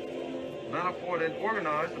 Manafort had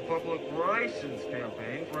organized a public relations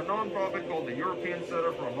campaign for a nonprofit called the European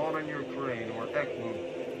Center for Modern Ukraine, or ECMU.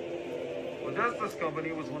 Podesta's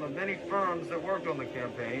company was one of many firms that worked on the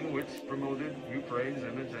campaign, which promoted Ukraine's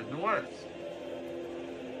image in the West.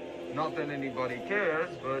 Not that anybody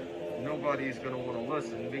cares, but nobody's going to want to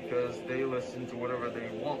listen because they listen to whatever they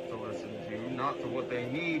want to listen to, not to what they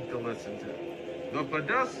need to listen to. The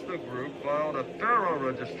Podesta Group filed a FARA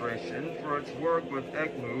registration for its work with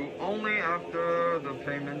ECMU only after the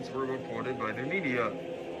payments were reported by the media.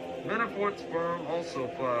 Manafort's firm also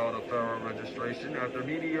filed a FARA registration after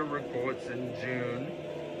media reports in June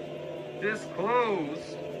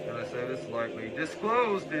disclosed, and I say this lightly,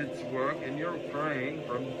 disclosed its work in Ukraine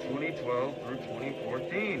from 2012 through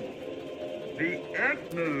 2014. The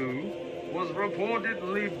ECMU was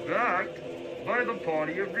reportedly backed by the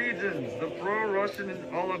Party of Regions, the pro-Russian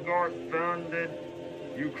and oligarch-founded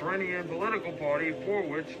Ukrainian political party for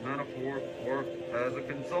which Manafort worked as a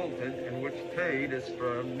consultant and which paid his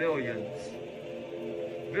firm millions.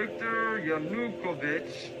 Viktor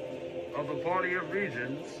Yanukovych of the Party of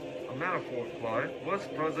Regions, a Manafort client, was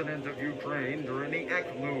president of Ukraine during the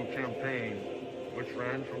ECMU campaign, which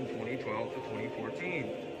ran from 2012 to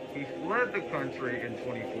 2014. He fled the country in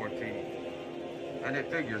 2014. And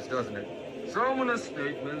it figures, doesn't it? So in a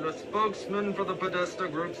statement, the spokesman for the Podesta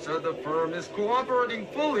Group said the firm is cooperating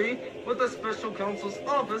fully with the special counsel's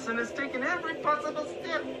office and has taken every possible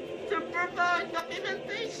step to provide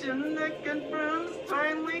documentation that confirms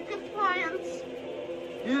timely compliance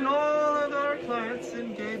in all of their our clients'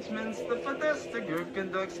 engagements, the Fidesta Group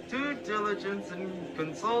conducts due diligence and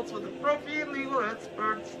consults with appropriate legal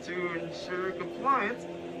experts to ensure compliance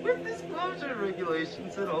with disclosure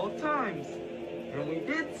regulations at all times. And we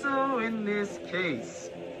did so in this case.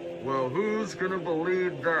 Well, who's gonna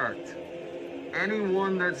believe that?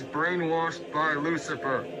 Anyone that's brainwashed by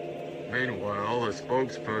Lucifer. Meanwhile, a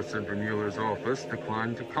spokesperson for Mueller's office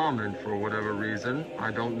declined to comment for whatever reason.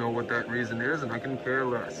 I don't know what that reason is, and I can care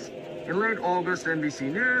less. In late August,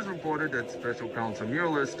 NBC News reported that Special Counsel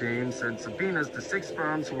Mueller's team sent subpoenas to 6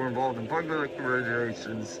 firms who were involved in public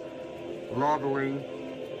relations, lobbying,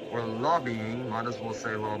 might as well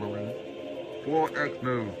say lobbying, for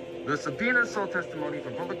ECMO. The subpoenas sought testimony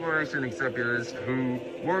from public relations executives who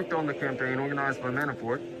worked on the campaign organized by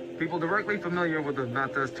Manafort. People directly familiar with the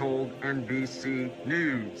matters told NBC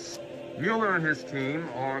News. Mueller and his team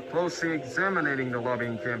are closely examining the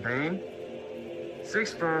lobbying campaign.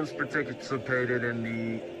 6 firms participated in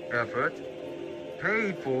the effort,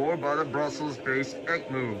 paid for by the Brussels-based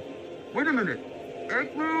ECMO. Wait a minute,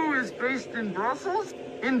 ECMO is based in Brussels?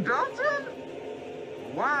 In Belgium?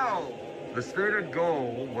 Wow! The stated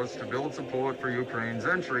goal was to build support for Ukraine's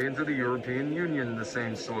entry into the European Union, the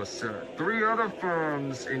same source said. 3 other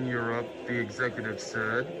firms in Europe, the executive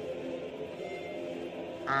said.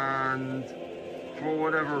 And for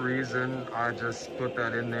whatever reason, I just put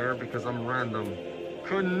that in there because I'm random.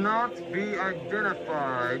 Could not be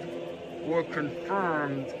identified or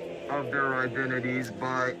confirmed of their identities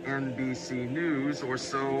by NBC News, or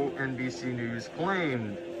so NBC News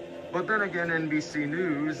claimed. But then again, NBC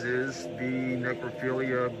News is the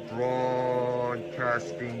necrophilia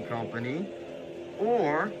broadcasting company,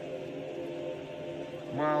 or,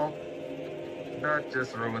 well, that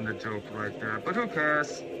just ruined the joke right there, but who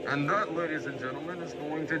cares? And that, ladies and gentlemen, is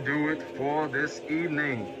going to do it for this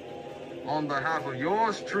evening. On behalf of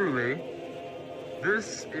yours truly,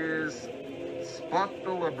 this is Spot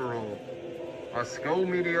the Liberal, a Skull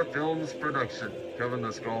Media Films production. Kevin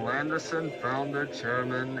the Skull Anderson, founder,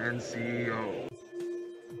 chairman, and CEO.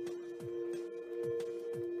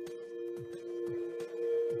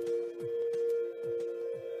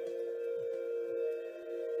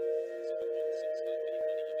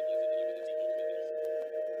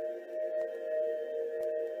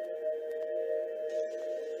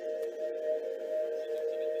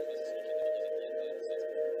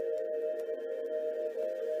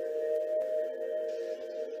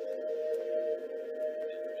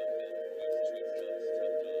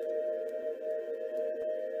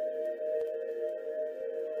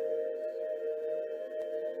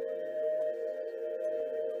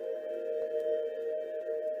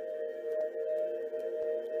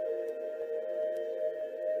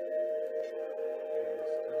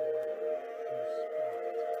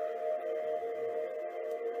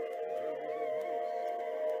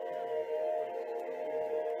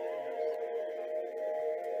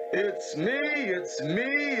 It's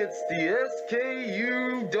the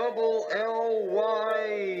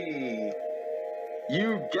SKULLY.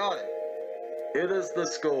 You got it. It is the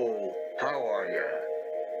Skull. How are ya?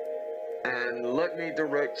 And let me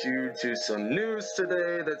direct you to some news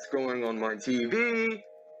today that's going on my TV.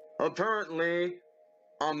 Apparently,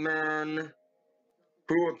 a man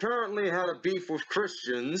who apparently had a beef with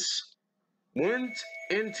Christians went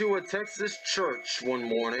into a Texas church one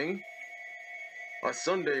morning, a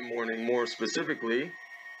Sunday morning more specifically,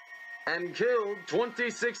 and killed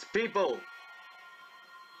 26 people.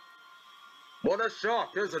 What a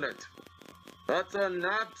shock, isn't it? That's an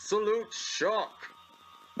absolute shock.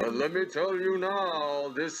 But let me tell you now,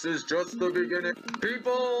 this is just the beginning.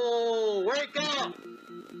 People, wake up!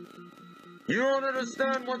 You don't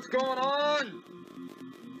understand what's going on?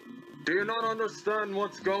 Do you not understand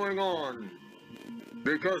what's going on?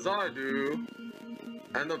 Because I do.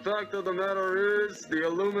 And the fact of the matter is, the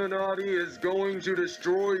Illuminati is going to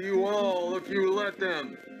destroy you all if you let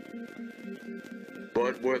them.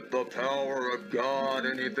 But with the power of God,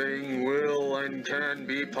 anything will and can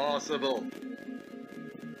be possible.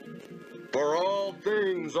 For all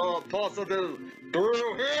things are possible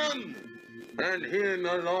through Him, and Him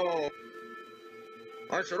alone.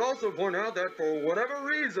 I should also point out that for whatever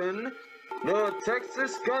reason, the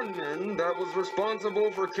Texas gunman that was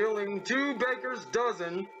responsible for killing 2 baker's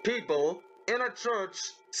dozen people in a church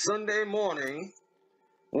Sunday morning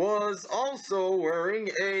was also wearing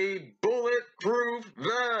a bulletproof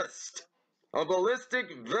vest, a ballistic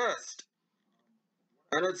vest.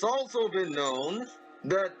 And it's also been known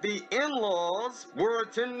that the in-laws were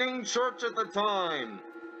attending church at the time.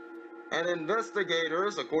 And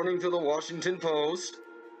investigators, according to the Washington Post,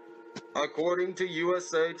 according to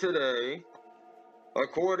USA Today,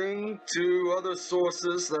 according to other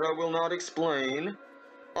sources that I will not explain,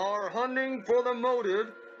 are hunting for the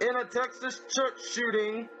motive in a Texas church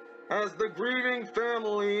shooting as the grieving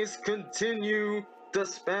families continue to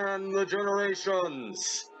span the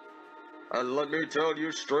generations. And let me tell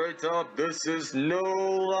you straight up, this is no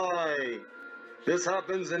lie. This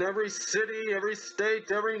happens in every city, every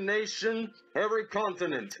state, every nation, every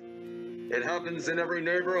continent. It happens in every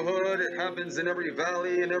neighborhood, it happens in every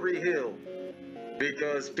valley and every hill.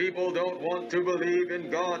 Because people don't want to believe in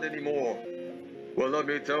God anymore. Well, let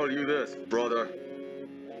me tell you this, brother.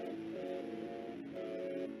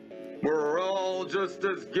 We're all just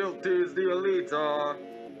as guilty as the elite are,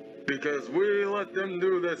 because we let them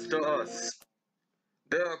do this to us.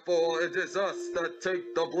 Therefore, it is us that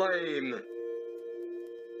take the blame.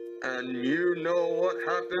 And you know what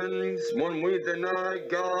happens when we deny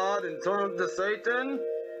God and turn to Satan?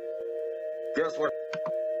 Guess what?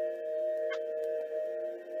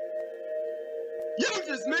 You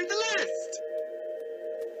just made the list!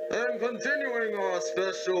 And continuing our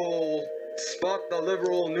special Spot the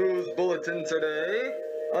Liberal News Bulletin today,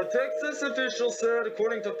 a Texas official said,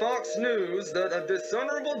 according to Fox News, that a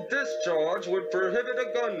dishonorable discharge would prohibit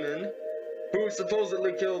a gunman who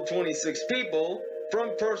supposedly killed 26 people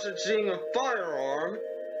from purchasing a firearm,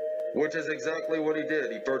 which is exactly what he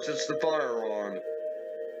did. He purchased a firearm.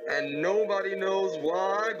 And nobody knows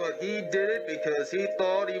why, but he did it because he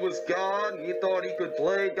thought he was God and he thought he could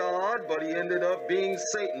play God, but he ended up being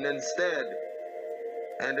Satan instead.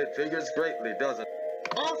 And it figures greatly, doesn't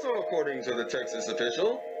it? Also, according to the Texas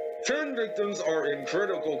official, 10 victims are in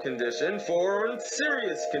critical condition, 4 are in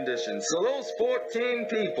serious condition. So those 14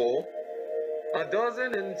 people, a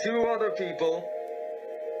dozen and 2 other people,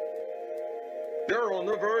 they're on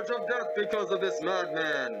the verge of death because of this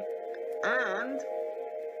madman. And,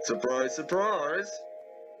 surprise, surprise,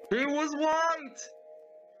 he was white.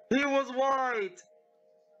 He was white.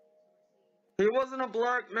 He wasn't a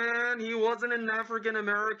black man. He wasn't an African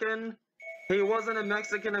American. He wasn't a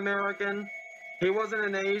Mexican American. He wasn't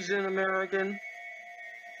an Asian American.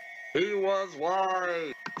 He was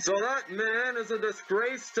white. So that man is a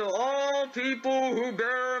disgrace to all people who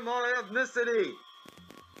bear my ethnicity.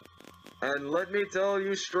 And let me tell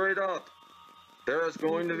you straight up, there is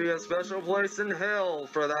going to be a special place in hell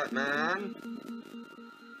for that man.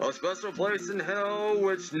 A special place in hell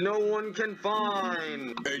which no one can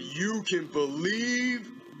find. And you can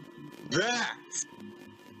believe that.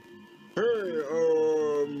 Hey,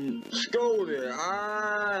 Scotty,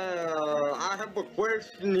 I have a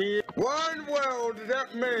question here. Why in the world did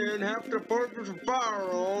that man have to purchase a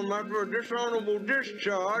firearm after a dishonorable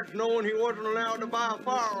discharge, knowing he wasn't allowed to buy a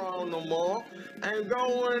firearm no more, and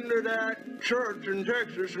go into that church in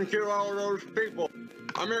Texas and kill all those people?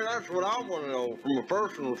 I mean, that's what I want to know from a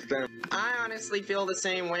personal standpoint. I honestly feel the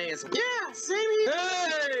same way as... Yeah, same here.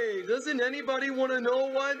 Hey, doesn't anybody want to know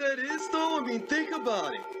why that is, though? I mean, think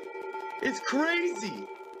about it. It's crazy.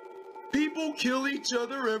 People kill each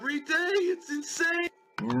other every day. It's insane.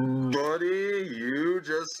 Buddy, you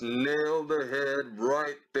just nailed the head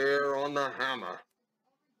right there on the hammer.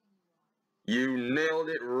 You nailed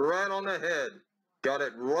it right on the head. Got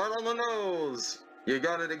it right on the nose. You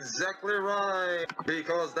got it exactly right.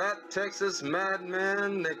 Because that Texas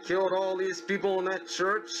madman that killed all these people in that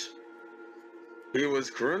church, he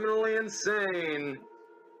was criminally insane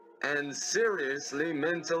and seriously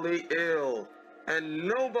mentally ill. And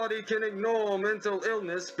nobody can ignore mental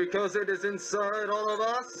illness because it is inside all of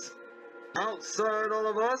us, outside all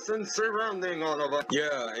of us, and surrounding all of us.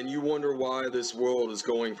 Yeah, and you wonder why this world is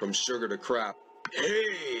going from sugar to crap.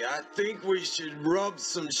 Hey, I think we should rub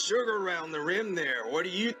some sugar around the rim there. What do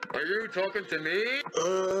you... Are you talking to me?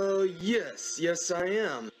 Yes I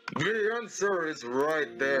am. The answer is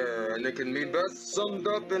right there, and it can be best summed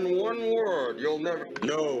up in one word. You'll never...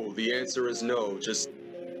 No, the answer is no. Just...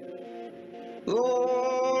 The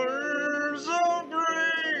leaves of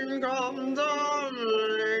green come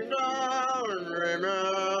tumbling down,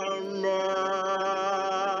 remember.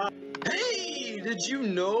 Hey, did you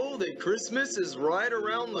know that Christmas is right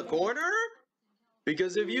around the corner?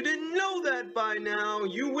 Because if you didn't know that by now,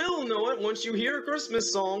 you will know it once you hear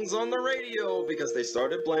Christmas songs on the radio, because they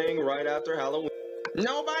started playing right after Halloween.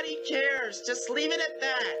 Nobody cares. Just leave it at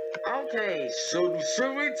that. Okay, so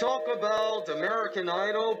should we talk about American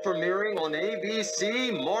Idol premiering on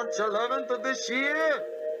ABC March 11th of this year?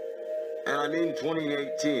 And I mean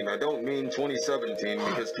 2018, I don't mean 2017,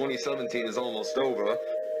 because 2017 is almost over,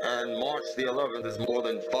 and March the 11th is more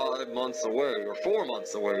than 5 months away, or 4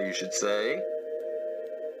 months away, you should say.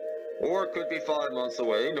 Or it could be 5 months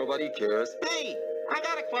away, nobody cares. Hey, I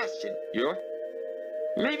got a question. Yeah?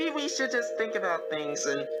 Maybe we should just think about things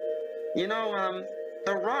and,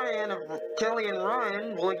 the Ryan of Kelly and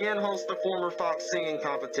Ryan will again host the former Fox singing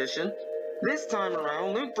competition. This time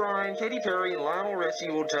around, Luke Bryan, Katy Perry, and Lionel Richie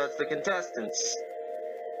will judge the contestants.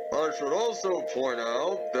 I should also point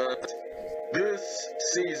out that this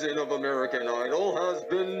season of American Idol has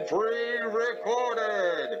been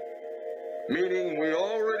pre-recorded, meaning we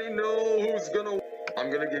already know who's gonna.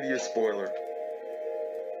 I'm gonna give you a spoiler.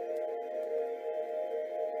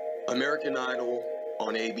 American Idol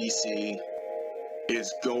on ABC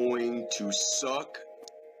is going to suck.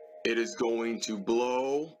 It is going to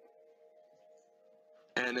blow.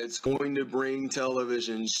 And it's going to bring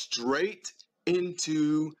television straight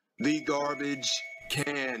into the garbage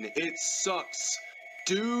can. It sucks.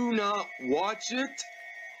 Do not watch it.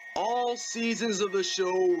 All seasons of the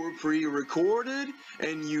show were pre-recorded,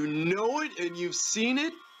 and you know it, and you've seen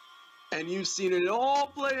it, and you've seen it all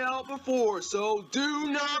play out before, so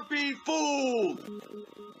do not be fooled.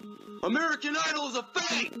 American Idol is a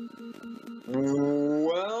fake.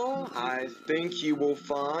 Well, I think you will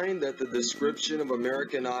find that the description of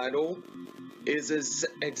American Idol is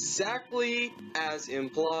exactly as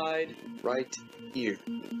implied right here.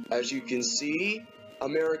 As you can see,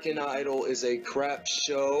 American Idol is a crap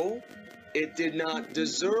show. It did not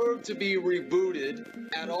deserve to be rebooted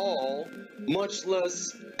at all, much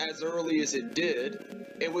less as early as it did.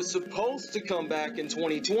 It was supposed to come back in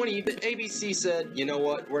 2020, but ABC said, you know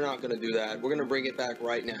what, we're not going to do that. We're going to bring it back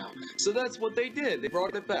right now. So that's what they did. They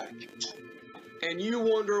brought it back. And you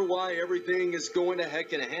wonder why everything is going to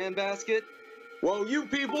heck in a handbasket? Well, you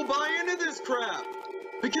people buy into this crap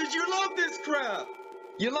because you love this crap.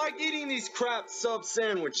 You like eating these crap sub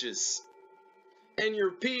sandwiches and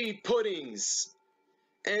your pea puddings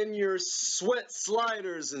and your sweat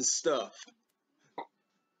sliders and stuff.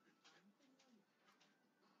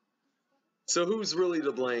 So who's really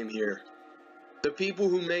to blame here? The people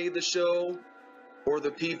who made the show or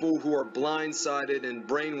the people who are blindsided and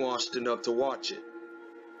brainwashed enough to watch it?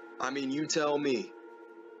 I mean, you tell me.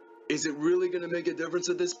 Is it really going to make a difference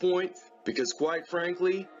at this point? Because quite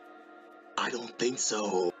frankly, I don't think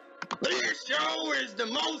so. This show is the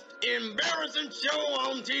most embarrassing show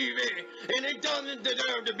on TV, and it doesn't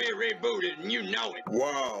deserve to be rebooted, and you know it.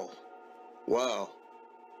 Wow.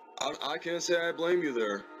 I can't say I blame you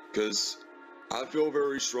there, because I feel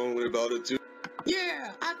very strongly about it too.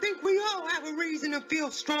 Yeah, I think we all have a reason to feel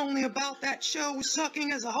strongly about that show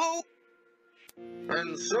sucking as a whole.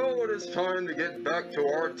 And so it is time to get back to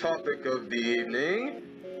our topic of the evening.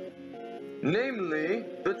 Namely,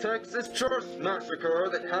 the Texas Church Massacre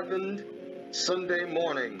that happened Sunday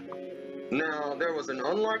morning. Now, there was an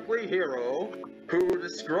unlikely hero who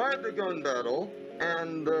described the gun battle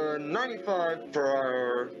and the 95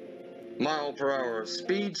 mile per hour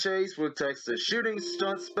speed chase with Texas shooting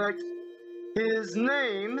suspect. His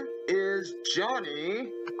name is Johnny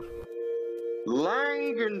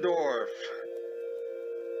Langendorf.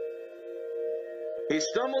 He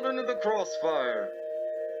stumbled into the crossfire,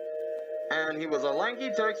 and he was a lanky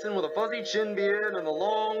Texan with a fuzzy chin beard and the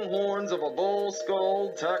long horns of a bull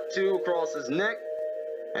skull tattooed across his neck,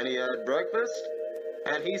 and he had breakfast,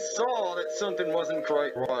 and he saw that something wasn't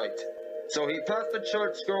quite right. So he passed the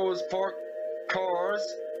churchgoers' parked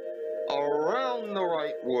cars around the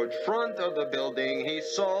right wood front of the building. He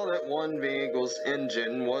saw that one vehicle's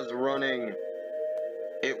engine was running.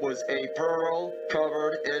 It was a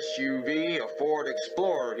pearl-covered SUV, a Ford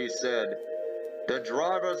Explorer, he said. The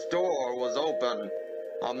driver's door was open.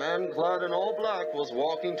 A man clad in all black was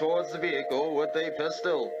walking towards the vehicle with a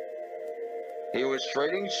pistol. He was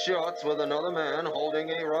trading shots with another man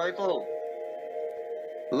holding a rifle.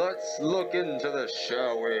 Let's look into this,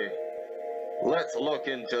 shall we? Let's look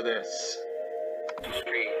into this.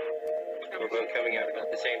 Street. We're both coming out about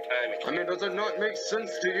the same time. I mean, does it not make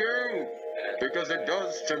sense to you? Because it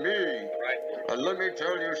does to me. And let me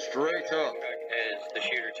tell you straight up. As the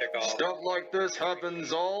shooter took off. Stuff like this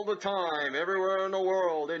happens all the time, everywhere in the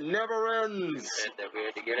world. It never ends.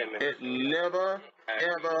 It never,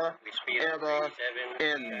 ever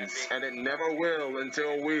ends. And it never will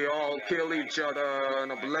until we all kill each other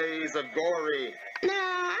in a blaze of glory. Now,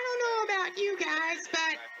 I don't know about you guys,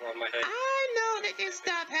 but I know that this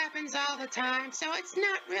stuff happens all the time, so it's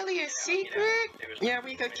not really a secret. Yeah,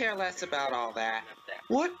 we could care less about all that.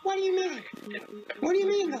 What do you mean? What do you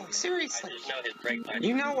mean, though? Seriously?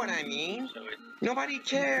 You know what I mean. Nobody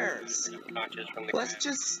cares. Let's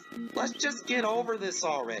just get over this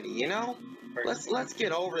already, you know? Let's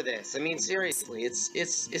get over this. I mean, seriously,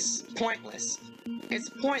 it's pointless. It's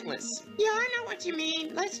pointless. Yeah, I know what you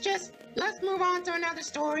mean. Let's move on to another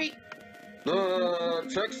story.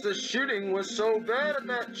 The Texas shooting was so bad at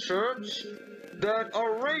that church that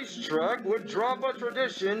a racetrack would drop a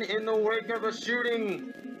tradition in the wake of a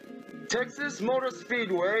shooting. Texas Motor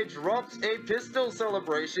Speedway drops a pistol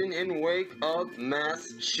celebration in wake of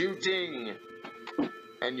mass shooting.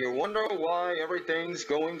 And you wonder why everything's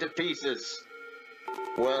going to pieces.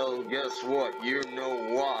 Well, guess what? You know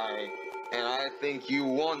why. And I think you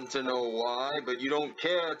want to know why, but you don't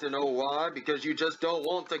care to know why because you just don't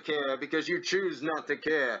want to care because you choose not to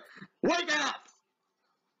care. Wake up!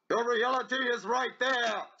 The reality is right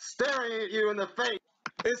there, staring at you in the face.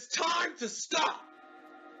 It's time to stop!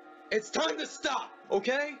 It's time to stop,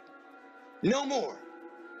 okay? No more.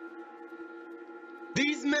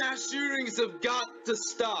 These mass shootings have got to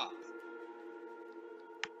stop.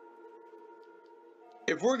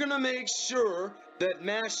 If we're gonna make sure that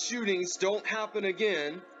mass shootings don't happen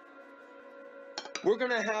again, we're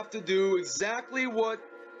gonna have to do exactly what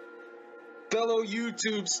fellow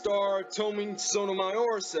YouTube star Tommy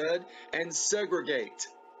Sotomayor said and segregate.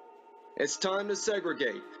 It's time to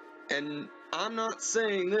segregate. And I'm not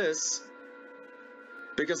saying this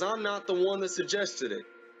because I'm not the one that suggested it.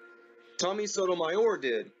 Tommy Sotomayor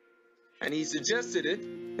did. And he suggested it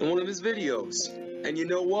in one of his videos. And you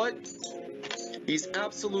know what? He's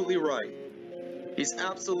absolutely right. He's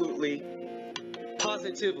absolutely,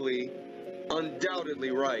 positively,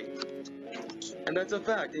 undoubtedly right. And that's a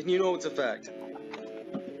fact. And you know it's a fact.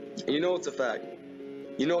 And you know it's a fact.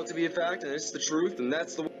 You know it to be a fact, and it's the truth, and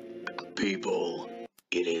that's the... People,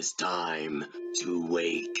 it is time to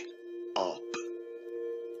wake up.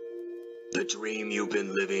 The dream you've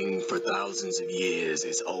been living for thousands of years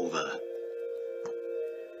is over.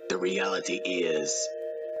 The reality is,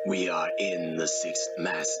 we are in the 6th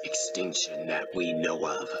mass extinction that we know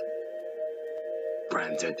of.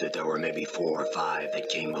 Granted that there were maybe 4 or 5 that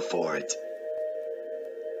came before it.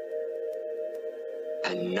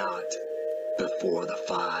 And not before the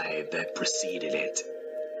 5 that preceded it.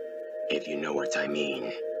 If you know what I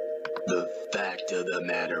mean. The fact of the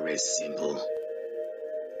matter is simple.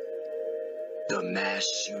 The mass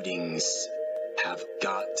shootings have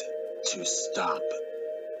got to stop.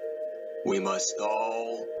 We must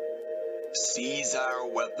all seize our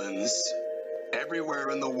weapons everywhere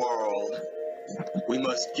in the world. We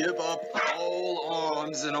must give up all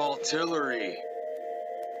arms and artillery.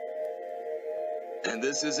 And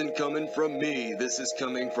this isn't coming from me, this is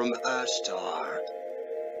coming from Ashtar.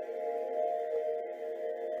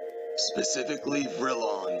 Specifically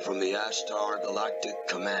Vrillon from the Ashtar Galactic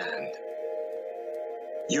Command.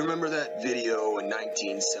 You remember that video in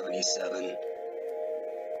 1977?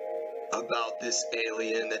 About this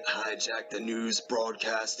alien that hijacked the news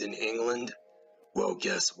broadcast in England? Well,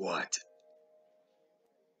 guess what?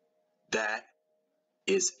 That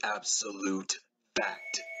is absolute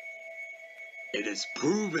fact. It is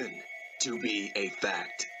proven to be a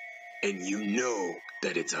fact, and you know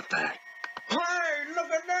that it's a fact. Hey,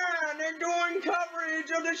 look at that! They're doing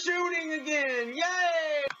coverage of the shooting again!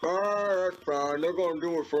 Yay! Alright, that's fine. They're gonna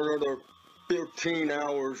do it for another 15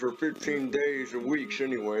 hours or 15 days or weeks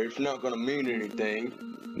anyway. It's not gonna mean anything.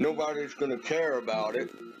 Nobody's gonna care about it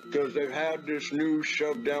because they've had this news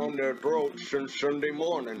shoved down their throats since Sunday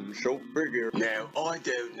morning, so figure. Now, I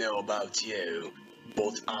don't know about you,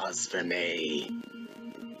 but as for me,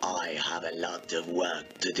 I have a lot of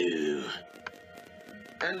work to do.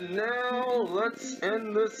 And now, let's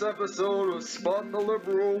end this episode of Spot the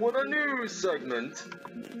Liberal with a news segment,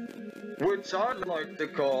 which I'd like to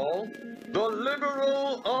call the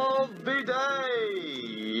Liberal of the Day.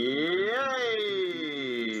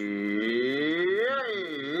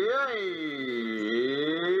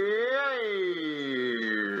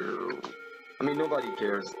 I mean, nobody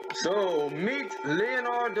cares. So, meet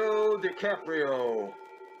Leonardo DiCaprio,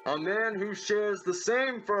 a man who shares the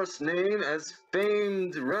same first name as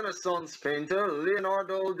famed Renaissance painter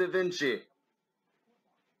Leonardo da Vinci.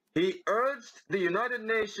 He urged the United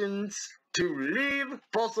Nations to leave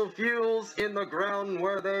fossil fuels in the ground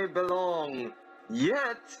where they belong.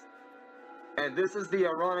 Yet, and this is the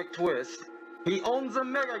ironic twist, he owns a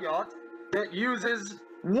mega yacht that uses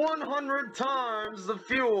 100 times the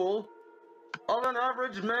fuel of an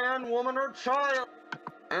average man, woman, or child.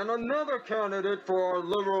 And another candidate for our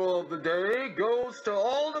Liberal of the Day goes to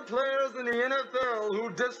all the players in the NFL who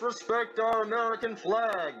disrespect our American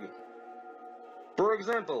flag. For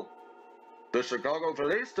example, the Chicago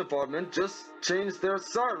Police Department just changed their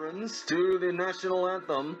sirens to the national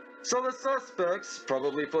anthem so the suspects,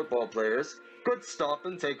 probably football players, could stop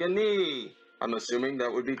and take a knee. I'm assuming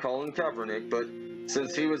that would be Colin Kaepernick, but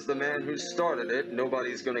since he was the man who started it,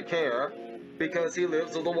 nobody's gonna care, because he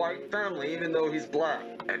lives with a white family even though he's black.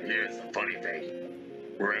 And here's the funny thing.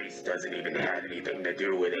 Race doesn't even have anything to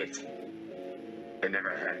do with it. It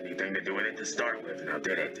never had anything to do with it to start with, now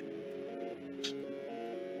did it?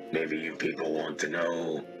 Maybe you people want to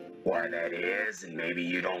know why that is, and maybe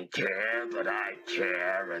you don't care, but I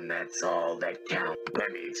care, and that's all that counts.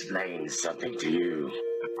 Let me explain something to you.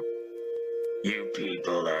 You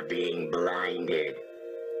people are being blinded.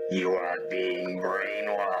 You are being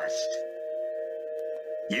brainwashed.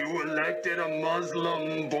 You elected a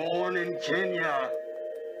Muslim born in Kenya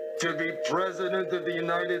to be President of the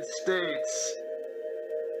United States.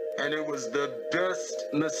 And it was the best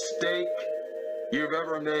mistake you've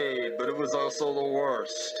ever made, but it was also the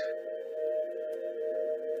worst.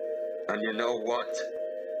 And you know what?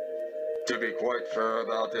 To be quite fair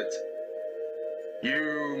about it,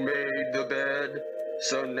 you made the bed,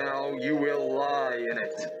 so now you will lie in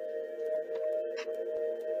it.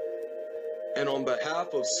 And on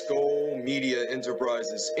behalf of Skull Media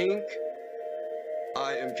Enterprises, Inc.,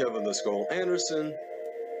 I am Kevin the Skull Anderson,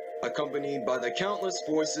 accompanied by the countless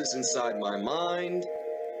voices inside my mind,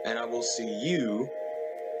 and I will see you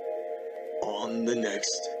on the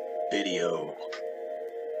next video.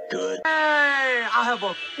 Good. Hey, I have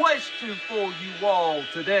a question for you all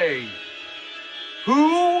today.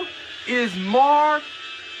 Who is Mark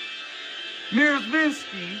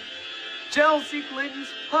Mierzwiński, Chelsea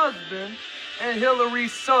Clinton's husband and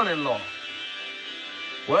Hillary's son-in-law?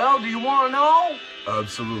 Well, do you want to know?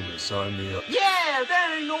 Absolutely, sign me up. Yeah,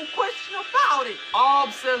 there ain't no question about it.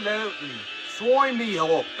 Absolutely. Sign me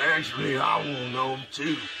up. Actually, I want to know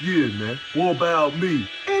too. Yeah, man. What about me?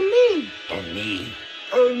 And me. And me.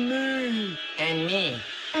 And me. And me.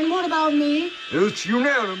 And what about me? It's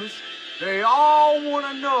unanimous. They all want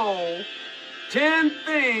to know 10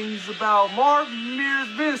 things about Mark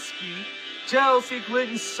Mierzwiński, Chelsea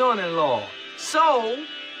Clinton's son-in-law. So,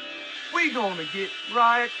 we gonna get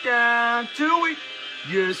right down to it.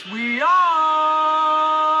 Yes, we are.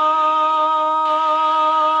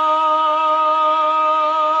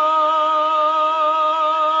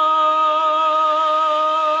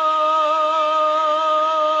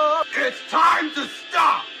 It's time to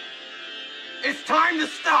stop! It's time to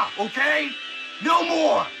stop, okay? No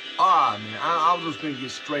more! Ah, man, I was just gonna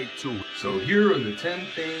get straight to it. So here are the 10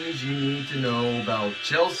 things you need to know about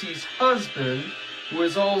Chelsea's husband, who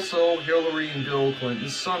is also Hillary and Bill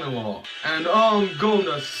Clinton's son-in-law. And I'm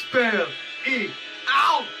gonna spell it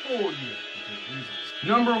out for you.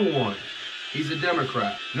 Number 1, he's a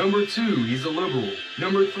Democrat. Number 2, he's a liberal.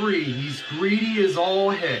 Number 3, he's greedy as all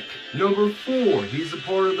heck. Number 4, he's a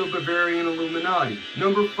part of the Bavarian Illuminati.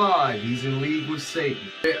 Number 5, he's in league with Satan.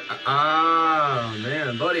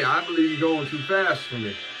 Man, buddy, I believe you're going too fast for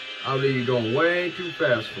me. I believe you're going way too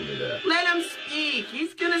fast for me there. Let him speak.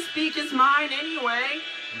 He's gonna speak his mind anyway.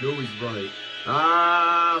 You know he's right.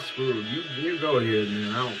 Screw it. You go ahead,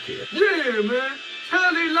 man. I don't care. Yeah, man.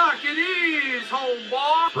 Tell it like it is,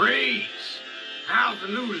 homeboy. Freeze! How's the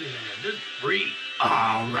Lululemon? Just freeze.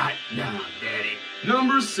 All right now, Daddy.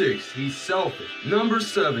 Number 6, he's selfish. Number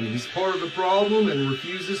 7, he's part of the problem and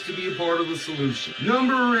refuses to be a part of the solution.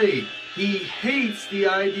 Number 8, he hates the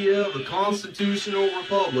idea of a constitutional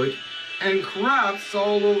republic and craps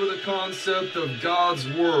all over the concept of God's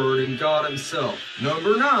word and God himself.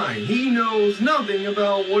 Number 9, he knows nothing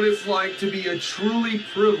about what it's like to be a truly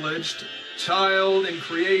privileged child and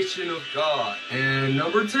creation of God. And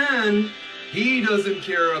number 10, he doesn't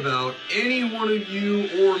care about any one of you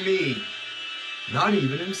or me. Not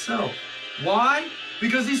even himself. Why?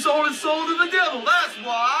 Because he sold his soul to the devil, that's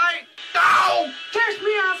why! No! Catch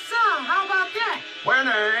me outside, how about that?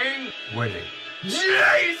 Winning! Winning.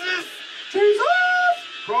 Jesus! Jesus!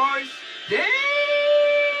 Christ! Damn!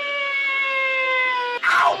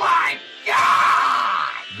 Oh my God!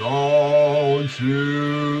 Don't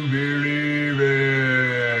you believe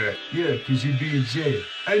it? Yeah, because you'd be in jail.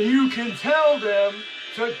 And you can tell them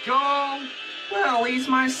to go. Well, he's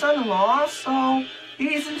my son-in-law, so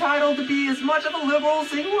he's entitled to be as much of a liberal as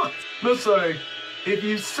he wants. Let's say, if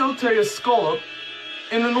you saute a scallop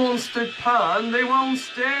in a non-stick pan, they won't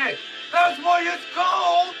stick. That's what it's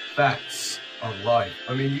called. Facts of life.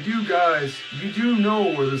 I mean, you do know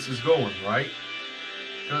where this is going, right?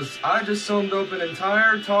 Because I just summed up an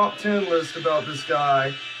entire top 10 list about this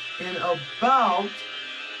guy in about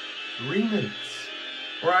 3 minutes.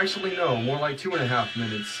 Or actually, no, more like 2.5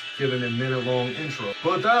 minutes, given a minute-long intro.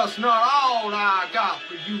 But that's not all I got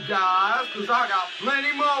for you guys, because I got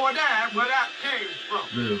plenty more of that where that came from.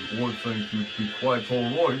 Well, one thing you'd be quite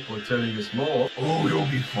alright by telling us more. Oh, you'll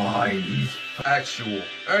be fine. He's Actual.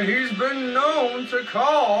 And he's been known to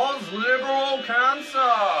cause liberal cancer.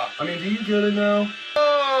 I mean, do you get it now?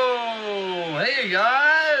 Oh, hey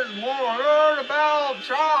guys, want to learn about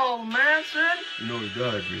Charles Manson? You know he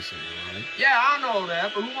died recently, right? Yeah, I know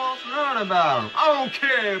that, but who wants to learn about him? I don't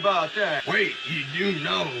care about that. Wait, you do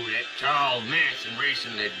know that Charles Manson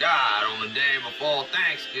recently died on the day before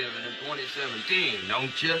Thanksgiving in 2017,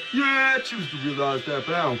 don't you? Yeah, I choose to realize that,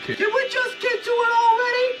 but I don't care. Can we just get to it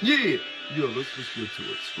already? Yeah, let's just get to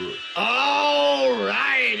it. Screw it. All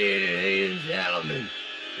righty, ladies and gentlemen.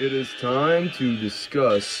 It is time to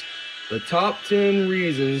discuss the top 10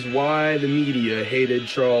 reasons why the media hated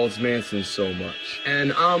Charles Manson so much.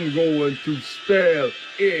 And I'm going to spell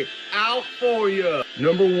it out for you.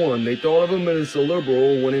 Number 1, they thought of him as a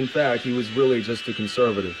liberal when in fact he was really just a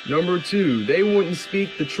conservative. Number 2, they wouldn't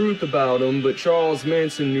speak the truth about him, but Charles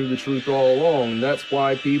Manson knew the truth all along. That's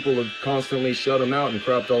why people have constantly shut him out and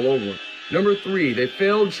crapped all over him. Number 3, they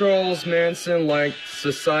failed Charles Manson like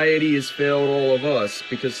society has failed all of us,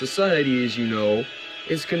 because society, as you know,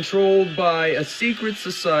 is controlled by a secret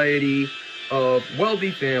society of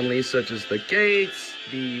wealthy families such as the Gates,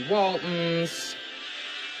 the Waltons,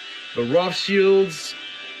 the Rothschilds,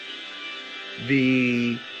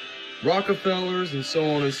 the Rockefellers, and so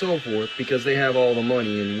on and so forth, because they have all the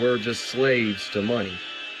money and we're just slaves to money.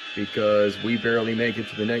 Because we barely make it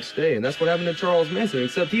to the next day. And that's what happened to Charles Manson,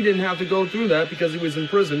 except he didn't have to go through that because he was in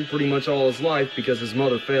prison pretty much all his life because his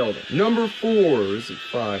mother failed him. Number 4, is it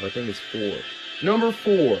 5? I think it's 4. Number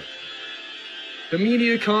 4, the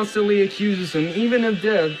media constantly accuses him, even of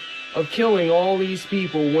death, of killing all these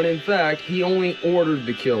people when in fact he only ordered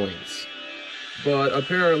the killings. But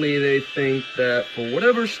apparently they think that for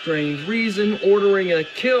whatever strange reason, ordering a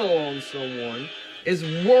kill on someone is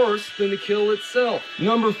worse than the kill itself.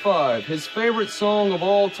 Number 5, his favorite song of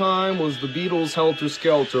all time was the Beatles' Helter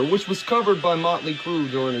Skelter, which was covered by Motley Crue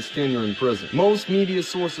during his tenure in prison. Most media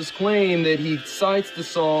sources claim that he cites the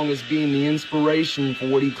song as being the inspiration for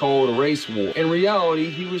what he called a race war. In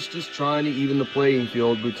reality, he was just trying to even the playing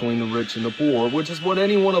field between the rich and the poor, which is what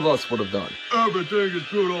any one of us would have done. Everything is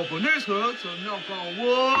good up in this hut, so knock on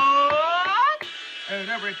wood. And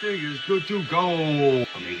everything is good to go.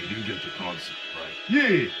 I mean, you do get the concept, right?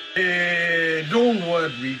 Yeah. And don't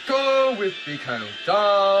worry, go with the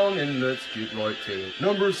countdown, and let's get right to it.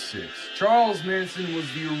 Number 6, Charles Manson was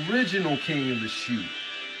the original king of the shoot.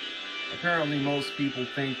 Apparently most people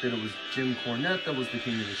think that it was Jim Cornette that was the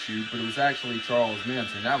king of the shoot, but it was actually Charles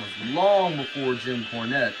Manson. That was long before Jim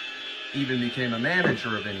Cornette even became a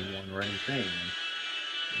manager of anyone or anything.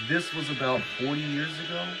 This was about 40 years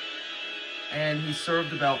ago, and he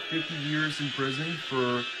served about 50 years in prison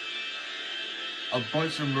for a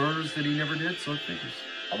bunch of murders that he never did, so it figures.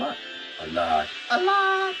 A lot. A lot. A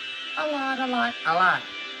lot. A lot, a lot, a lot.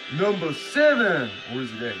 Number 7, or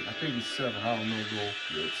is it 8? I think it's 7. I don't know, bro.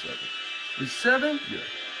 Yeah, it's 7. Is 7? Yeah.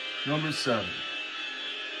 Number 7.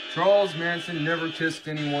 Charles Manson never kissed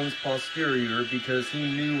anyone's posterior because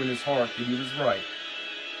he knew in his heart that he was right.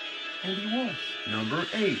 And he was. Number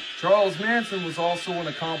 8. Charles Manson was also an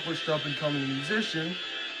accomplished up-and-coming musician,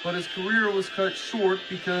 but his career was cut short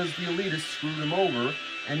because the elitists screwed him over,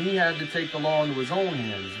 and he had to take the law into his own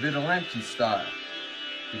hands, vigilante style.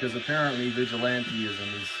 Because apparently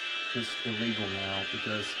vigilanteism is just illegal now,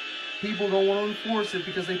 because people don't want to enforce it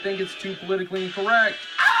because they think it's too politically incorrect.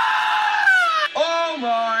 Oh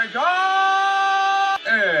my God!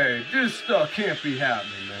 Hey, this stuff can't be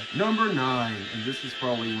happening, man. Number 9, and this is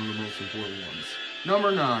probably one of the most important ones.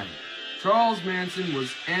 Number 9, Charles Manson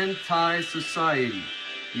was anti-society.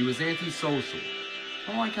 He was antisocial.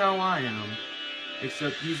 I like how I am,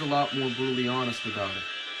 except he's a lot more brutally honest about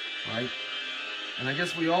it, right? And I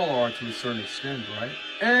guess we all are to a certain extent, right?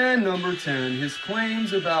 And number 10, his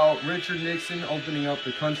claims about Richard Nixon opening up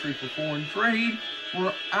the country for foreign trade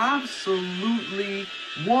were absolutely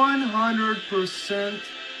 100%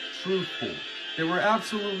 truthful. They were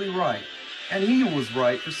absolutely right. And he was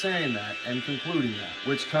right for saying that and concluding that,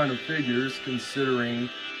 which kind of figures considering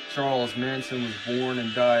Charles Manson was born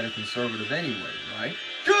and died a conservative anyway, right?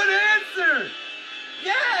 Good answer!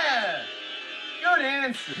 Yeah! Good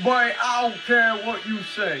answer. Boy, I don't care what you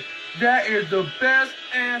say. That is the best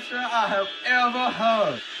answer I have ever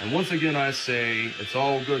heard. And once again I say, it's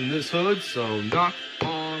all good in this hood, so knock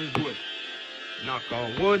on wood. Knock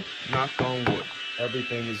on wood, knock on wood.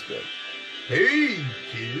 Everything is good. Hey,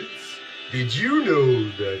 kids. Did you know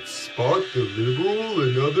that Spot the Liberal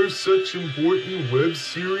and other such important web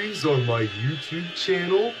series on my YouTube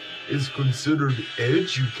channel is considered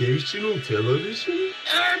educational television?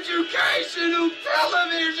 Educational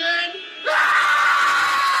television?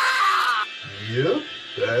 Yep,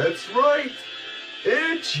 that's right.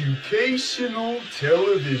 Educational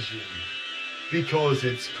television. Because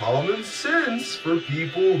it's common sense for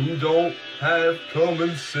people who don't have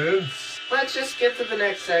common sense. Let's just get to the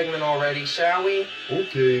next segment already, shall we?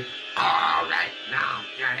 Okay. All right, now,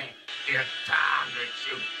 Johnny, it's time to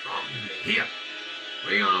shoot from the hip.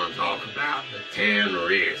 We're gonna talk about the 10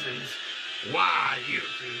 reasons why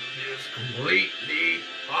YouTube is completely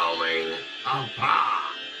falling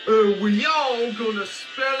apart. And we all gonna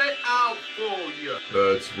spell it out for you.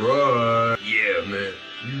 That's right. Yeah, man.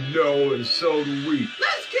 You know, and so do we.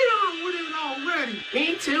 Let's get on with it already.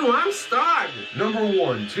 Me too, I'm starving. Number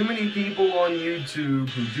 1, too many people on YouTube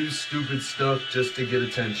who do stupid stuff just to get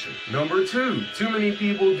attention. Number 2, too many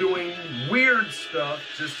people doing weird stuff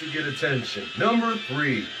just to get attention. Number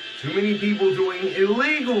 3, too many people doing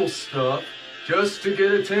illegal stuff just to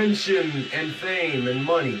get attention and fame and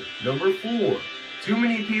money. Number 4, too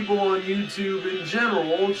many people on YouTube in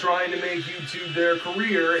general trying to make YouTube their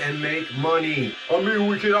career and make money. I mean,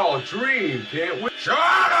 we can all dream, can't we? Shut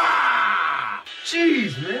up!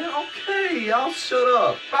 Jeez, man, okay, I'll shut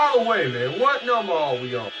up. By the way, man, what number are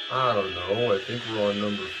we on? I don't know, I think we're on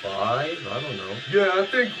number 5, I don't know. Yeah, I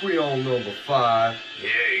think we on number 5. Yeah,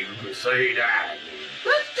 you can say that.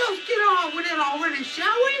 Let's just get on with it already,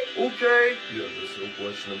 shall we? Okay. Yeah, there's no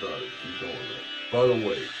question about it. Keep going, man. By the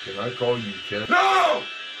way, can I call you Ken? No!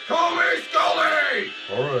 Call me Scully!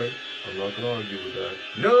 Alright, I'm not gonna argue with that.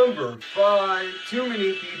 Number 5, too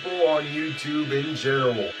many people on YouTube in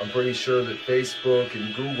general. I'm pretty sure that Facebook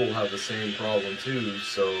and Google have the same problem too,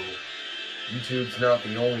 so YouTube's not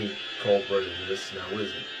the only culprit in this now, is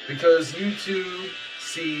it? Because YouTube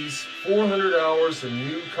sees 400 hours of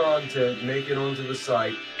new content make it onto the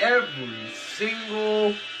site every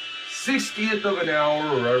single 60th of an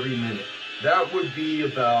hour or every minute. That would be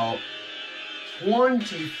about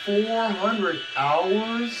 2,400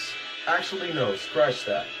 hours. Actually, no, scratch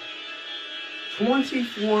that.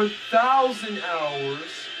 24,000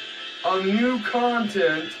 hours of new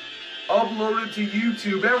content uploaded to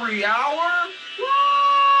YouTube every hour?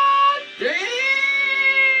 What? Damn!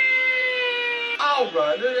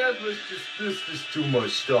 Alright, this is too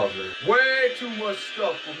much stuff, man. Way too much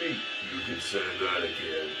stuff for me. You can say that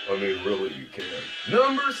again. I mean, really, you can.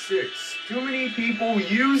 Number 6, too many people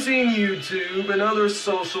using YouTube and other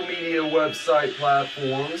social media website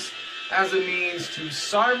platforms as a means to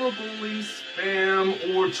cyberbully, spam,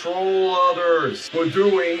 or troll others for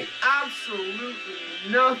doing absolutely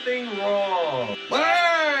nothing wrong.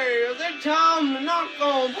 Hey, is it time to knock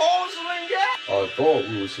on porcelain yet? I thought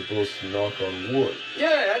we were supposed to knock on wood.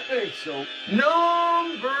 Yeah, I think so.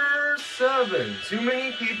 Number 7, too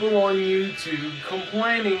many people on YouTube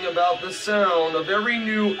complaining about the sound of every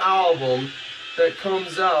new album that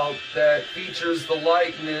comes out that features the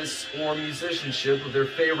likeness or musicianship of their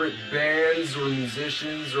favorite bands or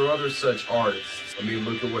musicians or other such artists. I mean,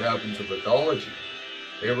 look at what happened to Mythology.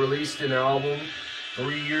 They released an album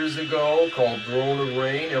 3 years ago called Throne of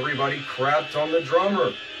Rain. Everybody crapped on the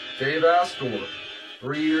drummer, Dave Astor.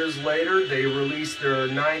 3 years later, they released their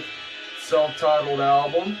 9th self-titled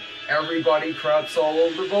album. Everybody craps all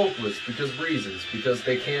over the vocalists because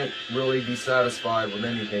they can't really be satisfied with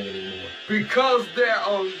anything anymore. Because they're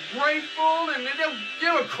ungrateful and they don't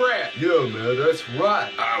give a crap. Yeah, man, that's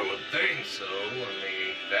right. I would think so. I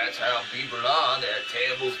mean, that's how people are. They're a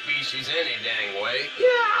terrible species any dang way. Yeah,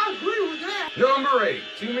 I agree with that. Number 8,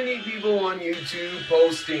 too many people on YouTube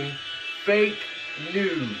posting fake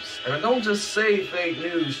news. And I don't just say fake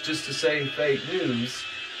news just to say fake news.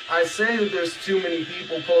 I say that there's too many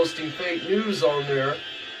people posting fake news on there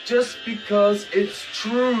just because it's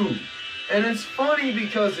true. And it's funny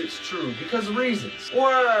because it's true, because of reasons.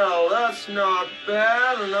 Well, that's not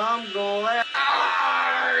bad, and I'm glad.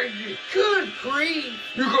 Good grief!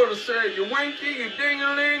 You could have said you winky, you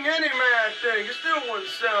ding-a-ling, any mad thing. It still wouldn't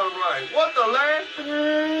sound right. What the land?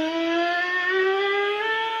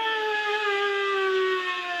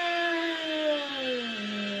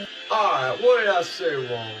 Alright, what did I say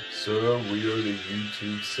wrong? Sir, we are the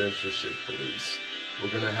YouTube censorship police. We're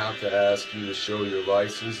gonna have to ask you to show your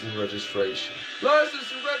license and registration.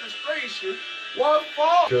 License and registration? What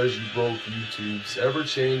for? Because you broke YouTube's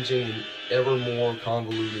ever-changing and ever more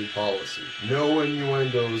convoluted policy. No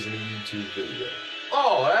innuendos in a YouTube video.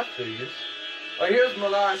 Oh, that figures. Here's my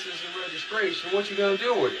license and registration. What you gonna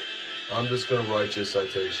do with it? I'm just gonna write you a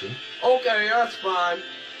citation. Okay, that's fine.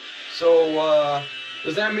 So,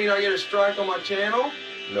 does that mean I get a strike on my channel?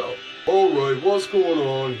 No. Alright, what's going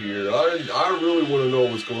on here? I really want to know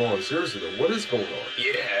what's going on. Seriously though, what is going on?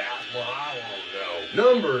 Yeah, that's what I want to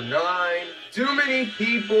know. Number 9. Too many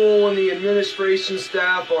people in the administration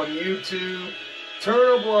staff on YouTube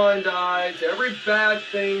turn a blind eye to every bad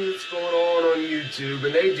thing that's going on YouTube,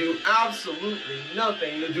 and they do absolutely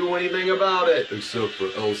nothing to do anything about it. Except for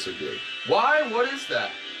Elsagate. Why? What is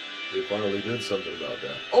that? They finally did something about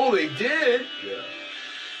that. Oh, they did? Yeah.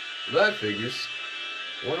 Well, that figures.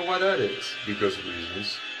 I wonder why that is. Because of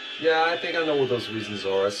reasons. Yeah, I think I know what those reasons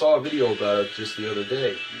are. I saw a video about it just the other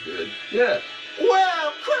day. You did? Yeah.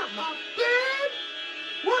 Well, crap my bed.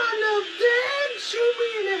 Wind up dead, shoot me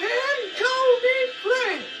in the head, and call me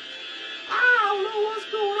friend. I don't know what's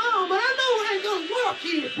going on, but I know it ain't gonna work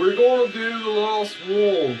here. We're gonna do the last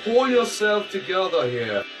one. Pull yourself together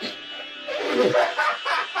here.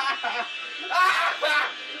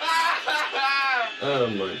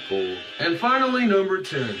 I'm not cool. And finally, number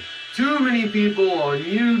 10. Too many people on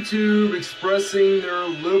YouTube expressing their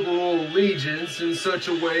liberal allegiance in such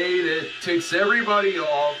a way that ticks everybody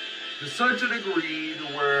off to such a degree to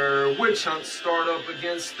where witch hunts start up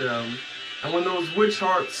against them. And when those witch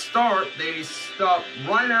hunts start, they stop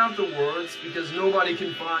right afterwards because nobody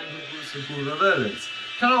can find conclusive evidence.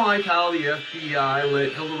 Kind of like how the FBI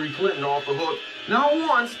let Hillary Clinton off the hook, not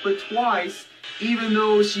once, but twice, even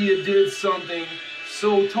though she had did something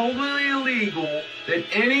so totally illegal that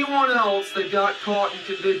anyone else that got caught and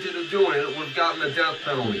convicted of doing it would have gotten the death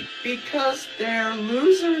penalty. Because they're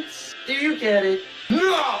losers. Do you get it?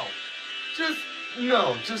 No! Just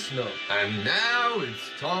no. And now it's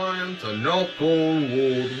time to knock on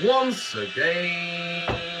wood once again.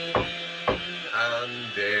 And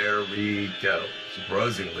there we go.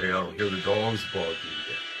 Surprisingly, I don't hear the dogs barking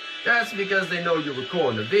yet. That's because they know you're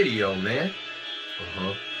recording a video, man.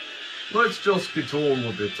 Uh-huh. Let's just get on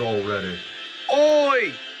with it already.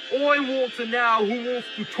 Oi! I want to know who wants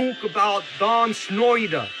to talk about Dan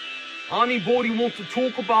Schneider. Anybody want to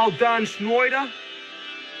talk about Dan Schneider?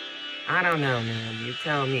 I don't know, man. You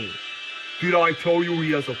tell me. Did I tell you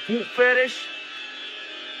he has a foot fetish?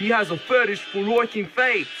 He has a fetish for liking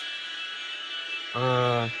feet.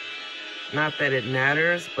 Not that it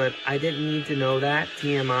matters, but I didn't need to know that.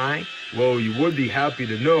 TMI. Well, you would be happy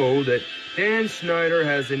to know that Dan Schneider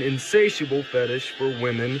has an insatiable fetish for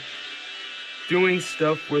women doing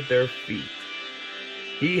stuff with their feet.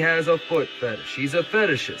 He has a foot fetish. He's a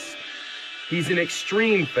fetishist. He's an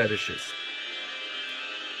extreme fetishist.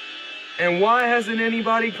 And why hasn't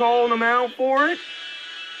anybody called him out for it?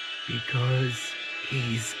 Because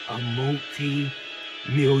he's a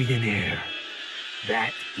multi-millionaire.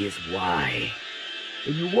 That is why.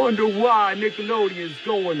 And you wonder why Nickelodeon's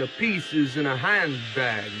going to pieces in a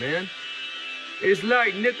handbag, man. It's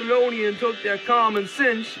like Nickelodeon took their common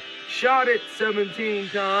sense, shot it 17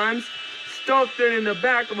 times, stuffed it in the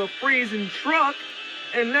back of a freezing truck,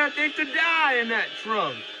 and left it to die in that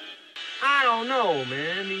trunk. I don't know,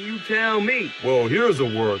 man. You tell me. Well, here's a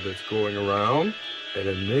word that's going around, and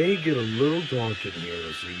it may get a little dark in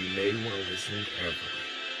here, so you may want to listen carefully.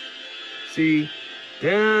 See,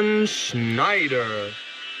 Dan Schneider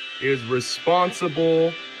is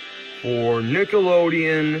responsible for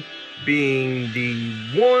Nickelodeon being the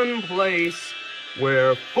one place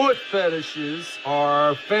where foot fetishes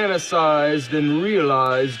are fantasized and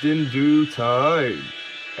realized in due time.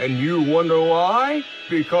 And you wonder why?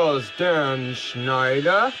 Because Dan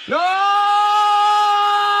Schneider... No!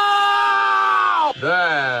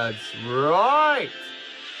 That's right!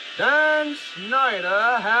 Dan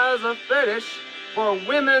Schneider has a fetish for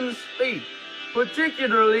women's feet,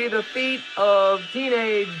 particularly the feet of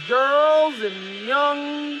teenage girls and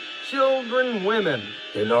young children women.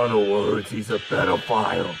 In other words, he's a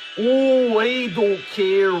pedophile. Oh, I don't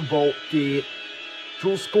care about that.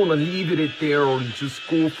 Just gonna leave it at there and just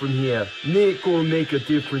go from here. Not gonna make a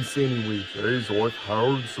difference anyway. Guys, I've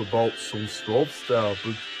heard about some stuff there,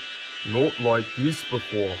 but not like this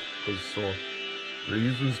before, because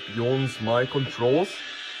reasons beyond my controls.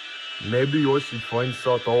 Maybe I should find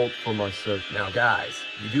that out for myself. Now, guys,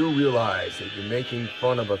 you do realize that you're making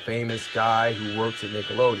fun of a famous guy who works at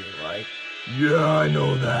Nickelodeon, right? Yeah, I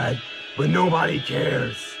know that, but nobody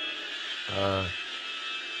cares.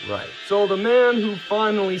 Right. So the man who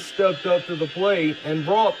finally stepped up to the plate and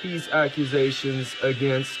brought these accusations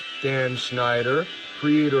against Dan Schneider,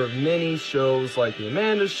 creator of many shows like The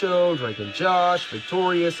Amanda Show, Drake and Josh,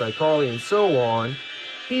 Victorious, iCarly, and so on,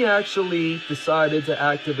 he actually decided to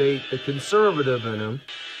activate the conservative in him,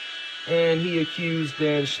 and he accused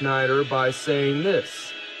Dan Schneider by saying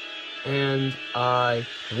this, and I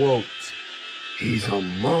quote, He's a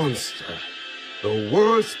monster. The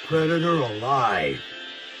worst predator alive.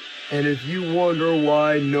 And if you wonder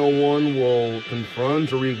why no one will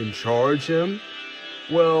confront or even charge him,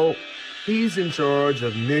 well, he's in charge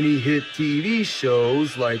of many hit TV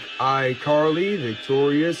shows like iCarly,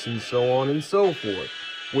 Victorious, and so on and so forth,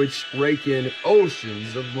 which rake in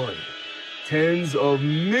oceans of money. Tens of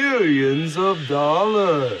millions of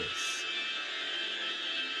dollars.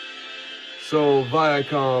 So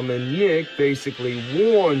Viacom and Nick basically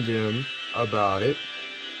warned him about it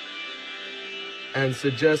and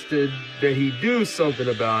suggested that he do something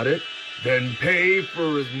about it, then pay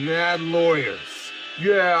for his mad lawyers.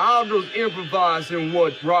 Yeah, I'll just improvise in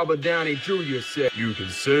what Robert Downey Jr. said. You can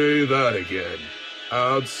say that again.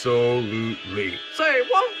 Absolutely. Say,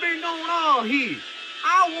 what's been going on here?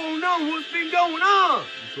 I want to know what's been going on.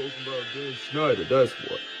 You're talking about Dan Schneider, that's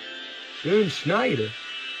what. Dan Schneider?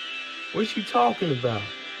 What you talking about?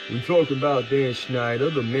 We talking about Dan Schneider,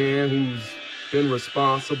 the man who's been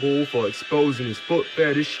responsible for exposing his foot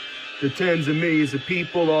fetish to tens of millions of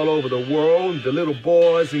people all over the world, the little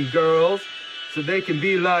boys and girls, so they can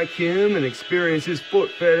be like him and experience his foot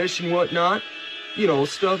fetish and whatnot. You know,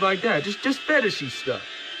 stuff like that. Just fetishy stuff.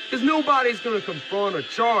 Because nobody's gonna confront or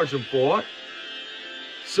charge him for it.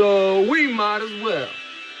 So we might as well.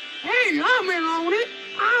 Hey, I'm in on it.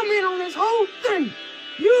 I'm in on this whole thing.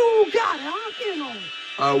 You got it. I'm in on it.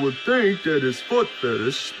 I would think that his foot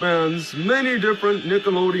fetish spans many different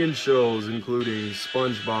Nickelodeon shows, including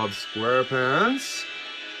SpongeBob SquarePants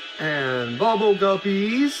and Bubble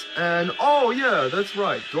Guppies, and oh yeah, that's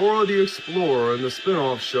right, Dora the Explorer and the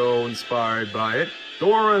spin-off show inspired by it,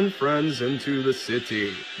 Dora and Friends Into the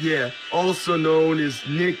City. Yeah, also known as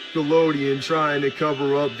Nickelodeon trying to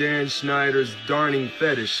cover up Dan Schneider's darning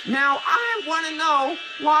fetish. Now, I want to know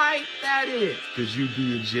why that is. Cause you'd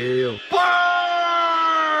be in jail.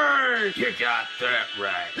 You got that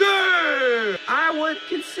right. Yeah! I would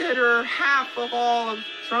consider half of all of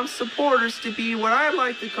Trump's supporters to be what I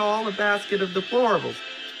like to call a basket of deplorables.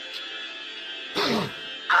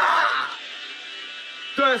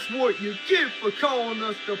 That's what you get for calling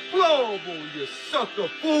us deplorable, you sucker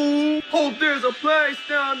fool. Hope there's a place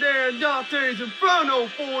down there in Dante's Inferno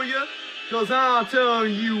for you. Cause I'll tell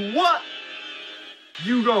you what,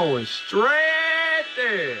 you going straight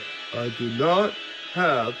there. I do not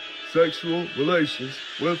have sexual relations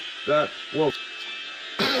with that woman.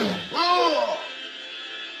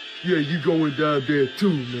 Yeah, you going down there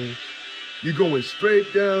too, man. You going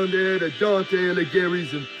straight down there to Dante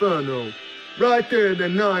Alighieri's Inferno. Right there in the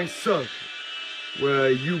ninth circle.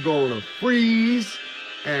 Where you gonna freeze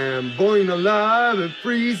and burn alive and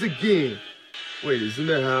freeze again. Wait, isn't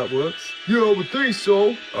that how it works? Yeah, I would think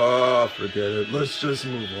so. Forget it. Let's just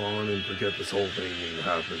move on and forget this whole thing even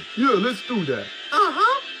happened. Yeah, let's do that.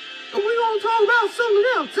 Uh-huh. And we're gonna talk about something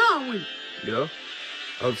else, aren't we? Yeah,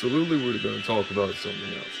 absolutely we're gonna talk about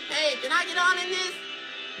something else. Hey, can I get on in this?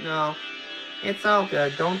 No. It's all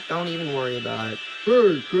good. Don't even worry about it.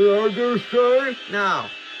 Hey, can I just say? No.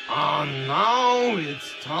 And now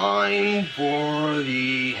it's time for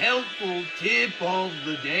the helpful tip of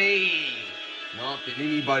the day. Not that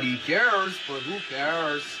anybody cares, but who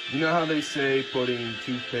cares? You know how they say putting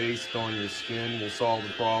toothpaste on your skin will solve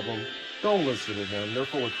the problem? Don't listen to them, they're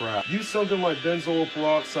full of crap. Use something like benzoyl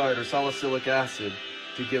peroxide or salicylic acid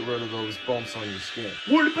to get rid of those bumps on your skin.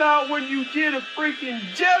 What about when you get a freaking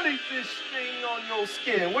jellyfish sting on your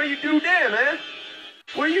skin? What do you do there, man?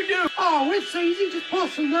 What do you do? Oh, it's easy. Just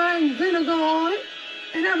put some lime vinegar on it,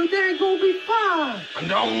 and everything's gonna be fine. And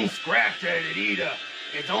don't scratch at it either.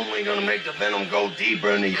 It's only gonna make the venom go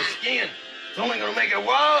deeper into your skin. It's only gonna make it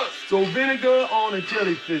worse. So vinegar on a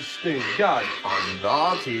jellyfish sting. Got it. And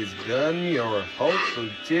that has been your helpful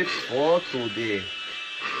tip for today.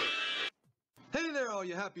 Hey there, all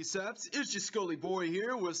you happy saps. It's your Scully Boy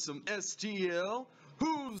here with some STL.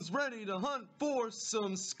 Who's ready to hunt for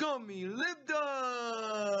some scummy lip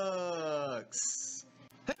ducks?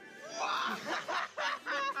 Hey.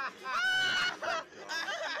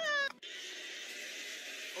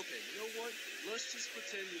 Okay, you know what? Let's just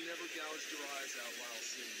pretend you never gouged your eyes out while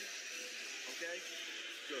seeing that. Okay?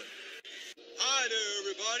 Good. Hi there,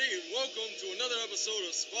 everybody, and welcome to another episode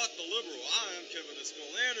of Spot the Liberal. I am Kevin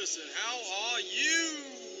Esquivel Anderson. How are you?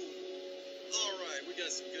 Alright, we got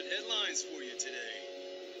some good headlines for you today.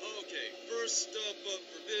 Okay, first up for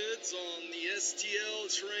bids on the STL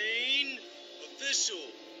train. Official.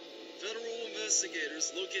 Federal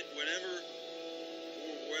investigators look at whenever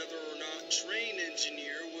or whether or not train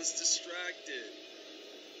engineer was distracted.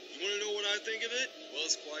 You want to know what I think of it? Well,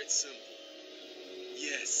 it's quite simple.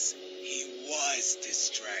 Yes, he was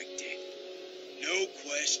distracted. No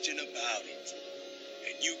question about it.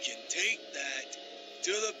 and you can take that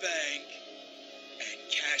to the bank and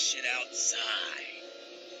cash it outside.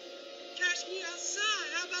 Cash me outside.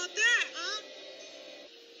 How about that, huh?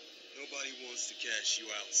 Nobody wants to cash you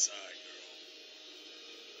outside,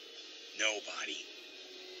 girl. Nobody.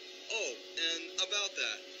 Oh, and about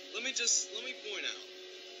that, let me point out.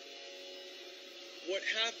 What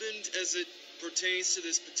happened as it pertains to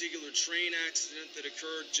this particular train accident that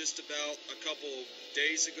occurred just about a couple of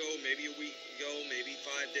days ago, maybe a week ago, maybe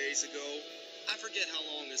 5 days ago. I forget how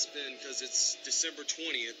long it's been because it's December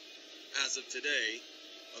 20th as of today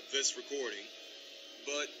of this recording.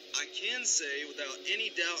 But I can say without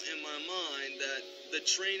any doubt in my mind that the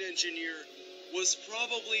train engineer was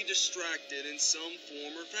probably distracted in some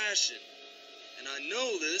form or fashion. And I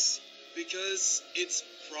know this because it's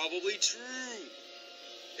probably true.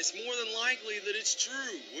 It's more than likely that it's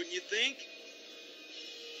true, wouldn't you think?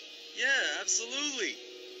 Yeah, absolutely.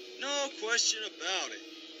 No question about it.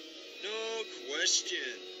 No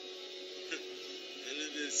question. And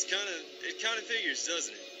it kind of figures,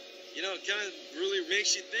 doesn't it? You know, it kind of really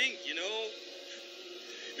makes you think, you know?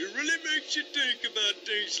 It really makes you think about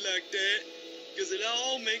things like that, because it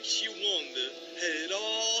all makes you wonder how it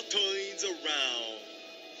all turns around.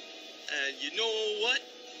 And you know what?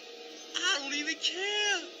 I don't even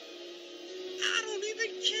care. I don't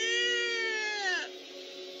even care.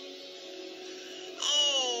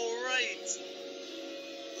 All right.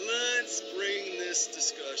 Let's bring this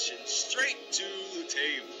discussion straight to the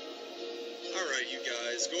table. All right, you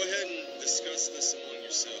guys, go ahead and discuss this among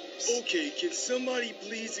yourselves. Okay, can somebody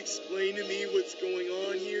please explain to me what's going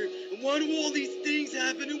on here? And why do all these things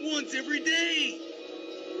happen at once every day?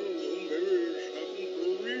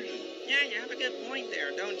 Yeah, you have a good point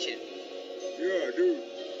there, don't you? Yeah, I do.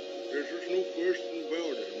 There's just no question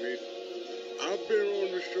about it. I mean, I've been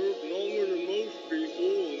on the surf longer than most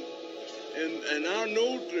people, and I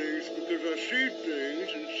know things because I see things,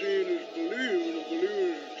 and seeing is believing, and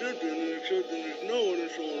believing is accepting, and accepting is knowing,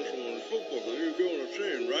 and so on and so on and so forth. You get what I'm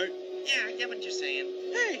saying, right? Yeah, I get what you're saying.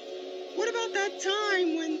 Hey, what about that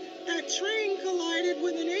time when that train collided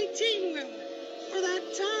with an 18-wheeler? Or that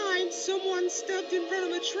time someone stepped in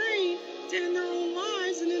front of a train to end their own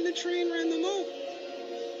lives and then the train ran them over?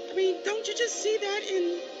 I mean, don't you just see that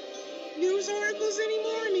in news articles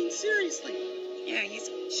anymore? I mean, seriously. Yeah,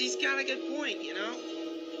 she's got a good point, you know?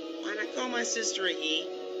 Why not call my sister a he?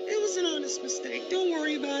 It was an honest mistake. Don't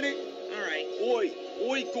worry about it. All right.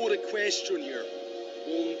 I got a question here.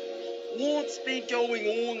 What's been going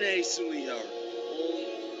on recently here?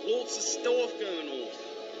 Lots of stuff going on.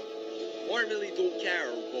 I really don't care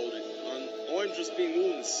about it, and I'm just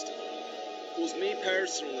being honest. Because me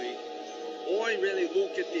personally, I really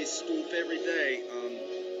look at this stuff every day, and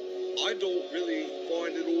I don't really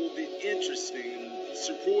find it all that interesting and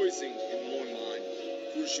surprising in my mind.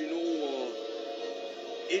 Because, you know,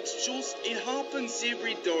 it happens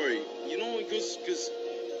every day, you know, because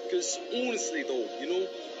honestly though, you know,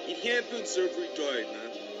 it happens every day,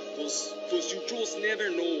 man. Because you just never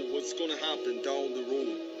know what's gonna happen down the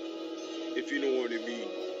road, if you know what I mean.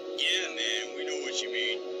 Yeah, man, we know what you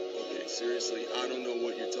mean. Okay, seriously, I don't know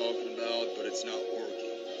what you're talking about, but it's not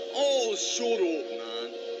working. Oh, shut up,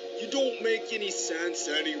 man. You don't make any sense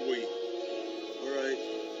anyway. Alright,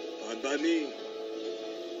 fine by me.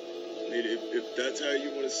 I mean, if that's how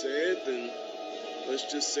you want to say it, then let's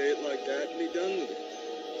just say it like that and be done with it.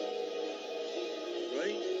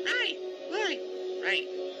 Right? Right.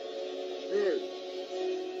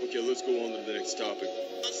 Okay, let's go on to the next topic.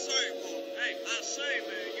 I say,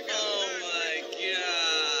 man, you got Oh my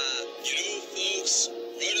god. You know, folks,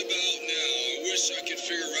 right about now, I wish I could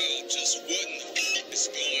figure out just what in the f*** is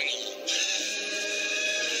going on.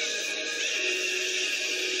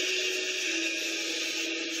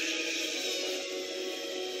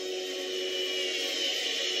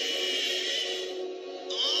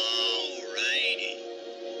 Alrighty,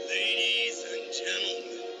 ladies and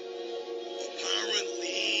gentlemen,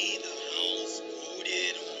 apparently the House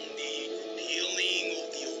voted on the repealing of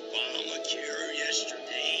the Obamacare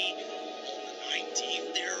yesterday, on the 19th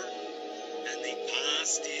there, and they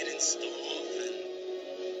passed it and stuff, and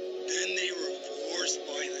then they were forced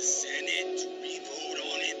by the Senate to re-vote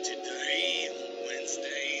on it today, on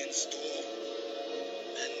Wednesday and stuff,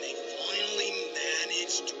 and they finally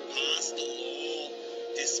managed to pass the law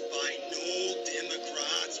despite no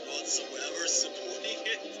Democrats whatsoever supporting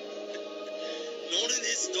it. None of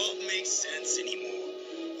this stuff makes sense anymore.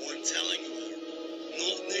 I'm telling you,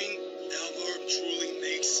 nothing ever truly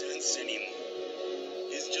makes sense anymore.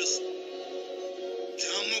 It's just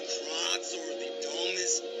Democrats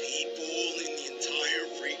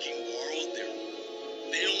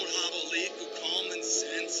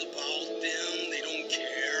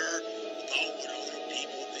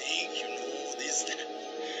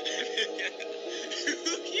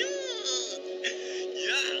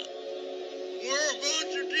Yeah. We're a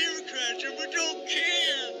bunch of Democrats and we don't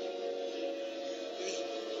care.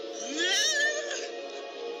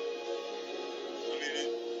 I mean,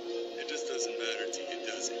 it just doesn't matter to you,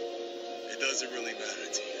 does it? It doesn't really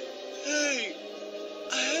matter to you. Hey,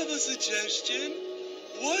 I have a suggestion.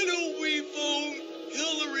 Why don't we vote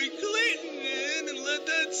Hillary Clinton in and let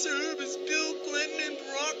that serve as Bill Clinton and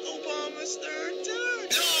Barack Obama's third term?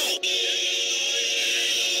 No!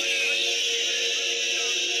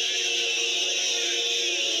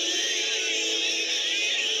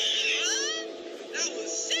 That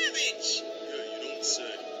was savage! Yeah, you don't say.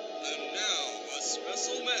 And now, a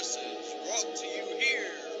special message brought to you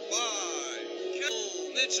here by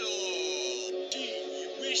Kel Mitchell. Gee, you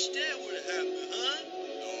wish that would have happened, huh?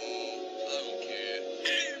 No, I don't care.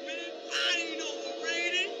 Hey, man, I ain't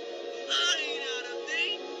overrated. I ain't out of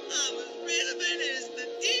date. I'm as relevant as the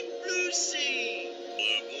deep blue sea. Well,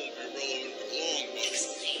 that won't be relevant for long, buddy.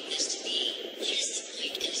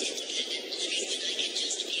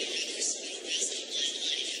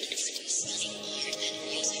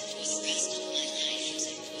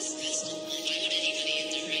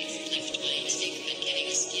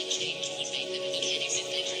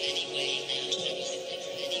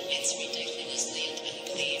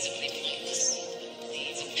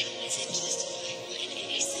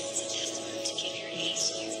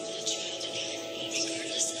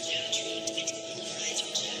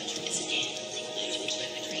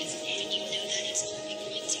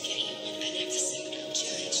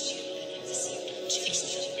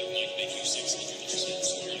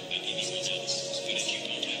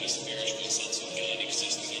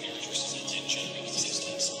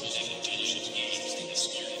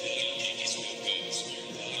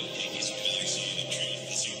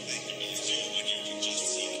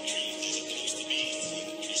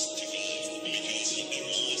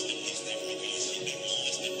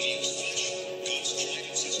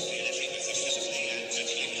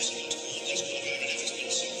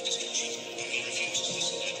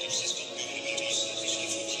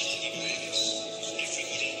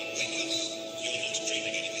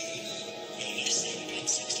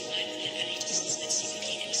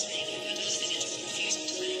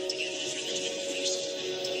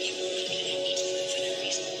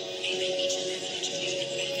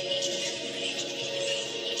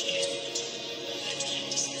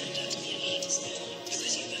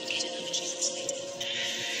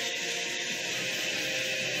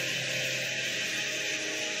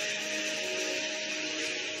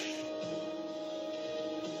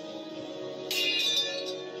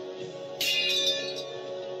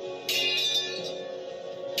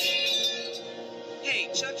 Hey,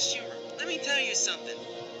 Chuck Schumer, let me tell you something.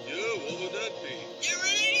 Yeah, what would that be? You're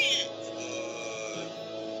an idiot!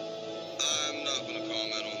 I'm not gonna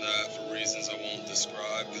comment on that for reasons I won't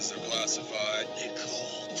describe because they're classified. The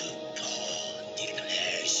court of God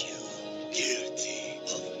declares you guilty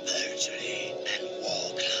of perjury and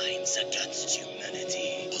war crimes against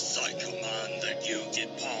humanity. Thus I command that you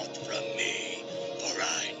depart from me, for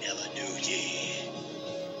I never knew ye.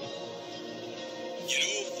 You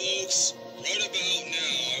know, folks, right about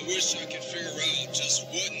now, I wish I could figure out just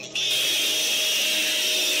what in the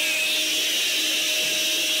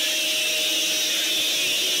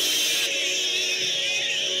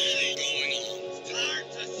going on. Time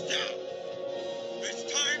to stop. It's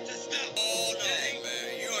time to stop. Oh, no,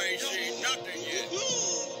 man, you ain't seen nothing yet.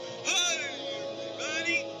 Hi,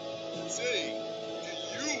 everybody. Say,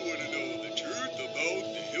 do you want to know the truth about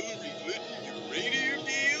the Hillary Clinton uranium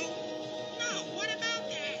deal? No, what about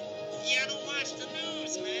that? You don't watch the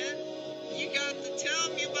news, man. You got to tell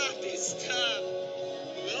me about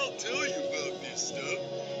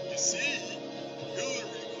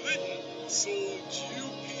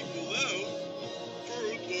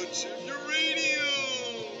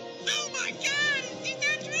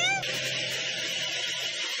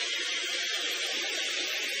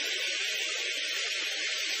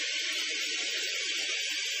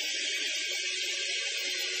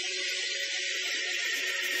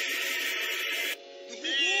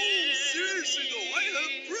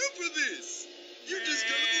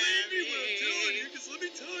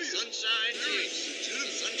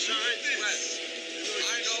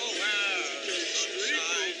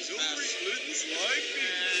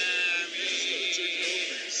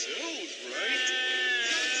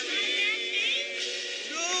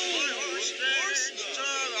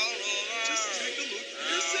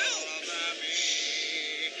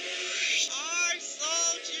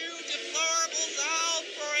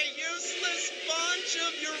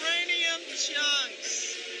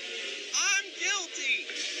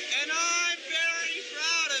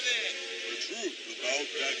about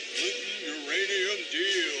that Clinton uranium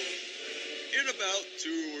deal. In about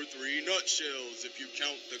 2 or 3 nutshells, if you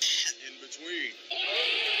count the in between.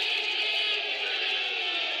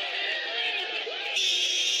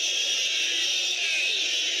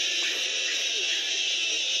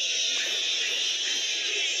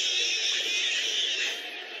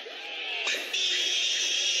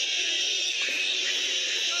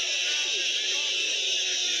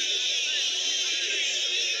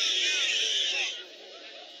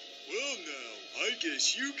 Well now, I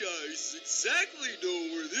guess you guys exactly know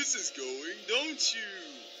where this is going, don't you?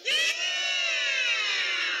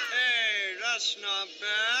 Hey, that's not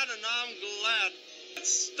bad, and I'm glad.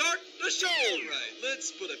 Let's start the show. All right,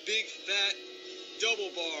 let's put a big fat double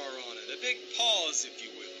bar on it. A big pause, if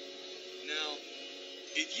you will. Now,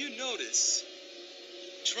 if you notice,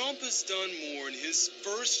 Trump has done more in his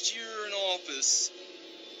first year in office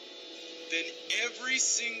than every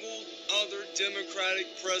single other Democratic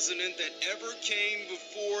president that ever came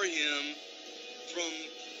before him, from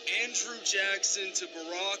Andrew Jackson to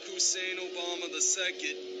Barack Hussein Obama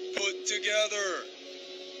II, put together.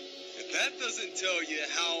 If that doesn't tell you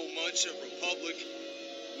how much a republic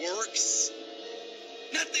works,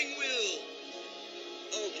 nothing will.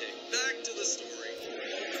 Okay, back to the story.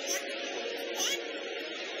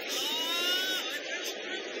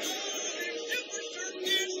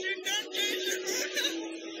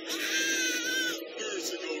 Years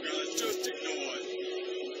ago, guys, just ignore it.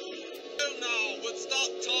 Well, now, it's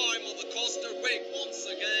that time of the Costa Week once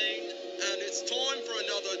again, and it's time for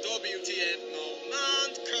another WTF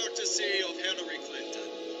moment, courtesy of Hillary Clinton.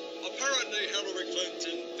 Apparently, Hillary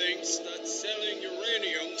Clinton thinks that selling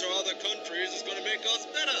uranium to other countries is going to make us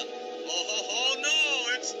better. Oh, no,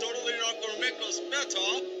 it's totally not going to make us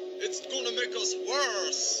better. It's going to make us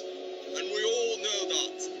worse. And we all know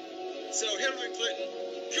that. So, Hillary Clinton,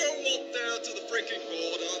 go up there to the freaking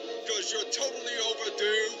border, because you're totally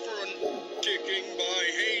overdue for a kicking by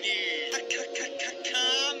Haiti.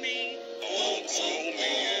 Kami. Oh, so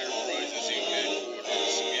many enterprises in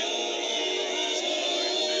headquarters in the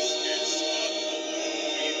This is Spot the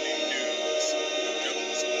Liberal Evening News.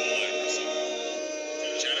 Kevin School Anderson.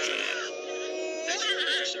 Shut up. Thanks very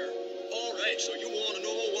much, sir. All right, so you want to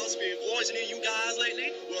know what's been poisoning you guys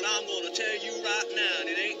lately? Well, I'm going to tell you right now, and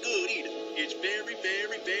it ain't good either. It's very,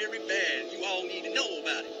 very, very bad. You all need to know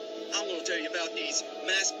about it. I'm going to tell you about these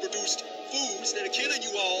mass-produced foods that are killing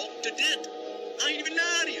you all to death. I ain't even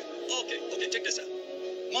lying to you. Okay, check this out.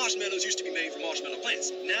 Marshmallows used to be made from marshmallow plants.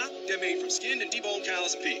 Now, they're made from skinned and deboned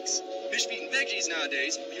cows and pigs. Fish-eating veggies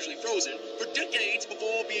nowadays are usually frozen for decades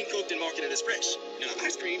before being cooked and marketed as fresh. Now,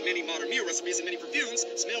 ice cream, many modern meal recipes, and many perfumes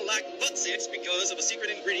smell like butt sex because of a secret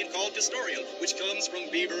ingredient called Castorium, which comes from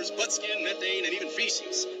beavers, butt skin, methane, and even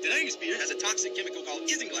feces. Today's beer has a toxic chemical called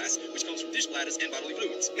isinglass, which comes from dish bladders and bodily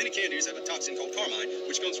fluids. Many candies have a toxin called carmine,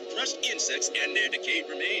 which comes from crushed insects and their decayed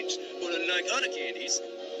remains. But unlike other candies,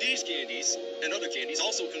 these candies and other candies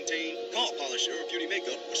also contain car polisher or beauty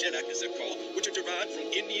makeup, or shellac as they're called, which are derived from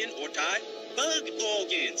Indian or Thai bug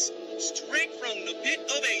organs, straight from the pit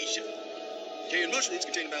of Asia. Canned mushrooms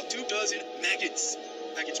contain about 2 dozen maggots.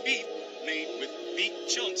 Packaged beef made with beef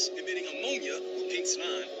chunks emitting ammonia or pink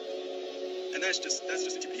slime. And that's just the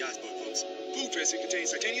tip of the iceberg, folks. Food dressing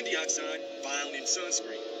contains titanium dioxide found in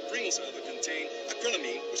sunscreen. Pringles, however, contain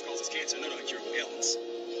acrylamine, which causes cancer and other incurable ailments.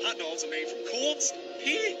 Hot dogs are made from corpse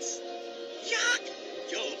pigs. Yuck!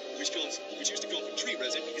 Yum, which used to come from tree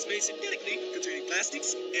resin, is made synthetically, containing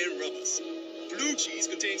plastics and rubbers. Blue cheese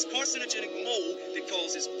contains carcinogenic mold that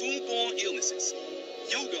causes foodborne illnesses.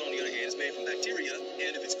 Yogurt, on the other hand, is made from bacteria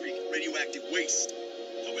and, if it's Greek, radioactive waste.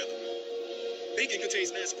 However, bacon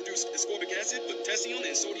contains mass-produced ascorbic acid, potassium,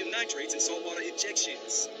 and sodium nitrates and saltwater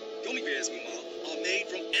injections. Gummy bears, meanwhile, are made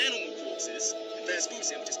from animal corpses. And fast food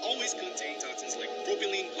sandwiches always contain toxins like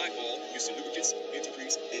propylene glycol, used in lubricants,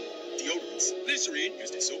 antifreeze, and deodorants. Glycerin,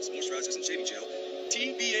 used in soaps, moisturizers, and shaving gel.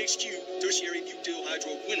 TBHQ, tertiary butyl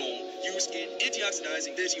hydroquinone, used in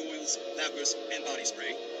antioxidizing veggie oils, lacquers, and body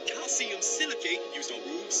spray. Calcium silicate, used on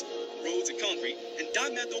roofs, roads, and concrete. And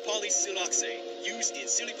dimethyl polysiloxane, used in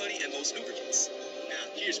silly putty and most lubricants. Now,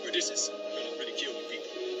 here's where this is gonna really kill you people.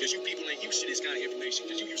 Because you people ain't used to this kind of information,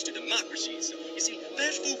 because you're used to democracy and stuff. You see,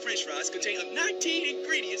 fast food french fries contain 19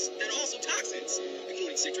 ingredients that are also toxins,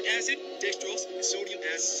 including citric acid, dextrose, and sodium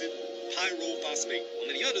acid pyrophosphate. While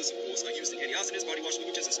many others, of course, are used in antioxidants, body wash,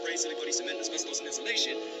 lubricants, and sprays, silly putty, cement, asbestos, and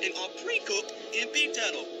insulation, and are pre-cooked in beef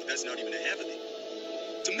tallow. That's not even a half of it.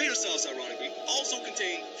 Tomato sauce, ironically, also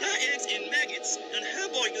contain fried eggs and maggots, and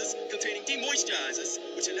hamburgers containing demoisturizers,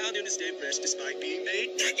 which allow them to stay fresh despite being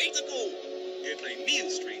made decades ago. Airplane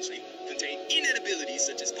meals, strangely, contain inedibilities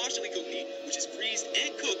such as partially cooked meat, which is freezed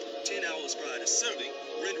and cooked 10 hours prior to serving,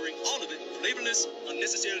 rendering all of it flavorless,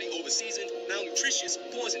 unnecessarily overseasoned, malnutritious,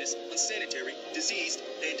 poisonous, unsanitary, diseased,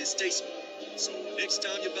 and distasteful. So next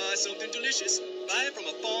time you buy something delicious, buy it from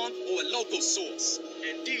a farm or a local source.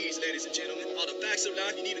 And these, ladies and gentlemen, are the facts of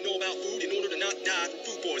life you need to know about food in order to not die from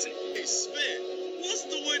food poisoning. Hey, Sven, what's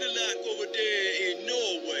the way to life over there in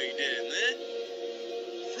Norway then, man?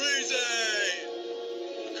 Freezing!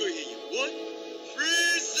 I couldn't hear you. What?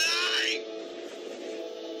 Freezing!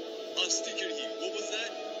 I still couldn't hear you. What was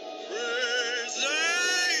that?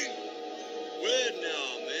 Freezing! Well,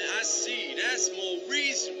 now, man, I see. That's more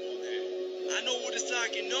reasonable then. I know what it's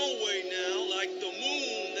like in Norway now, like the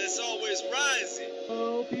moon that's always rising.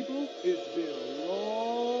 Hello, people. It's been a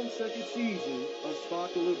long second season of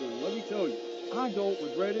Spot the Liberal. Let me tell you, I don't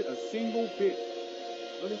regret it a single bit.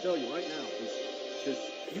 Let me tell you right now, because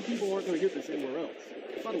you people aren't going to get this anywhere else.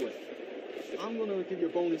 By the way, I'm going to give you a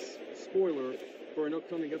bonus spoiler for an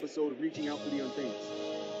upcoming episode of Reaching Out for the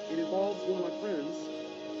Unfamous. It involves one of my friends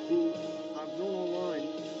who I've known online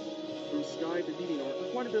through Skype and DeviantArt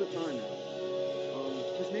for quite a bit of time now.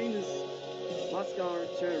 His name is Bhaskar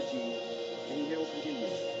Chatterjee, and he hails from India.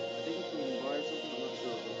 I think he's from Mumbai or something, I'm not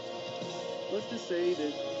sure. But let's just say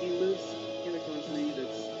that he lives in a country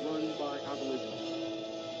that's run by Aborigines.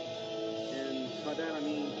 And by that I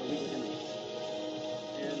mean illegal immigrants.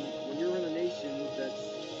 And when you're in a nation that's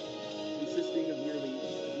consisting of nearly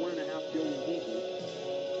 1.5 billion people,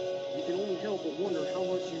 you can only help but wonder how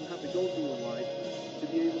much you have to go through in life to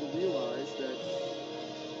be able to realize that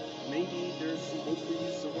maybe there's some hope for you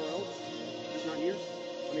somewhere else, just not here.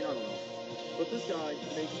 I mean, I don't know. But this guy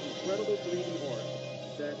makes incredible 3D art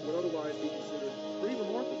that would otherwise be considered pretty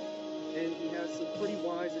remarkable. And he has some pretty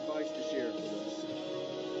wise advice to share with us.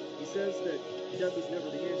 He says that death is never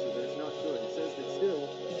the answer, that it's not good. He says that still,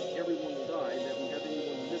 everyone will die, and that we have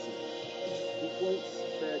anyone missing. He quotes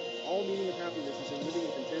that all meaning of happiness is in living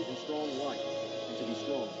a content and strong life, and to be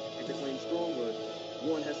strong. And to claim stronghood,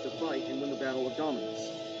 one has to fight and win the battle of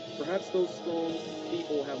dominance. Perhaps those strong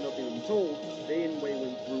people have nothing to be told. They anyway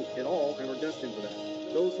went through it all and are destined for that.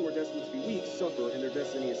 Those who are destined to be weak suffer, and their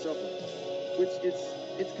destiny is suffering. Which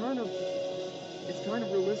it's kind of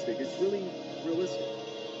realistic. It's really realistic,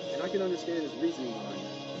 and I can understand his reasoning behind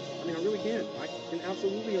that. I mean, I really can. I can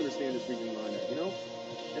absolutely understand his reasoning behind that. You know,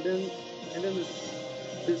 and then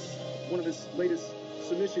this one of his latest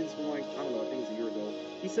submissions from, like, I don't know, I think it was a year ago.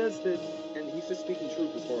 He says that, and he's just speaking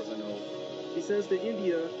truth as far as I know. He says that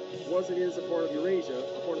India was and is a part of Eurasia,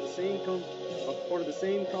 a part of the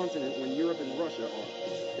same continent when Europe and Russia are.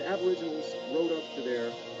 The Aboriginals rode up to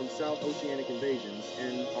there from South Oceanic invasions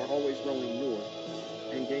and are always rowing north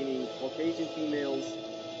and gaining Caucasian females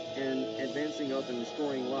and advancing up and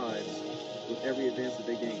destroying lives with every advance that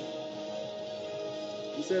they gain.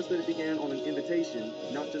 He says that it began on an invitation,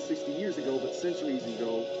 not just 60 years ago, but centuries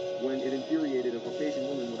ago, when it infuriated a Caucasian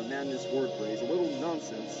woman with a madness word phrase, a little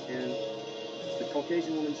nonsense, and the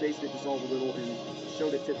Caucasian woman chased it, dissolved a little, and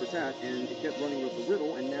showed it tit for tat, and it kept running with the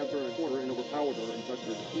riddle and nabbed her in a corner and overpowered her and touched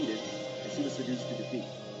her defeated, and she was seduced to defeat.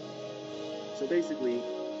 So basically,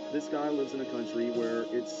 this guy lives in a country where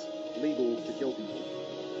it's legal to kill people.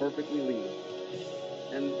 Perfectly legal.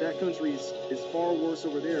 And that country is far worse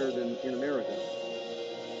over there than in America.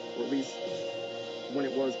 Or at least when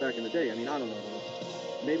it was back in the day. I mean, I don't know.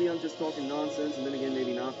 Maybe I'm just talking nonsense, and then again,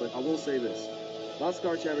 maybe not, but I will say this.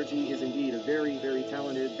 Bhaskar Chatterjee is indeed a very, very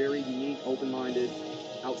talented, very unique, open-minded,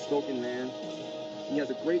 outspoken man. He has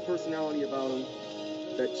a great personality about him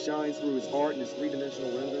that shines through his art and his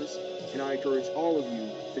three-dimensional renders, and I encourage all of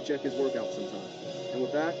you to check his work out sometime. And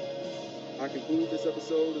with that, I conclude this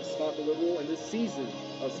episode of Spot the Liberal and this season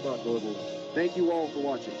of Spot the Liberal. Thank you all for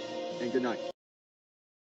watching, and good night.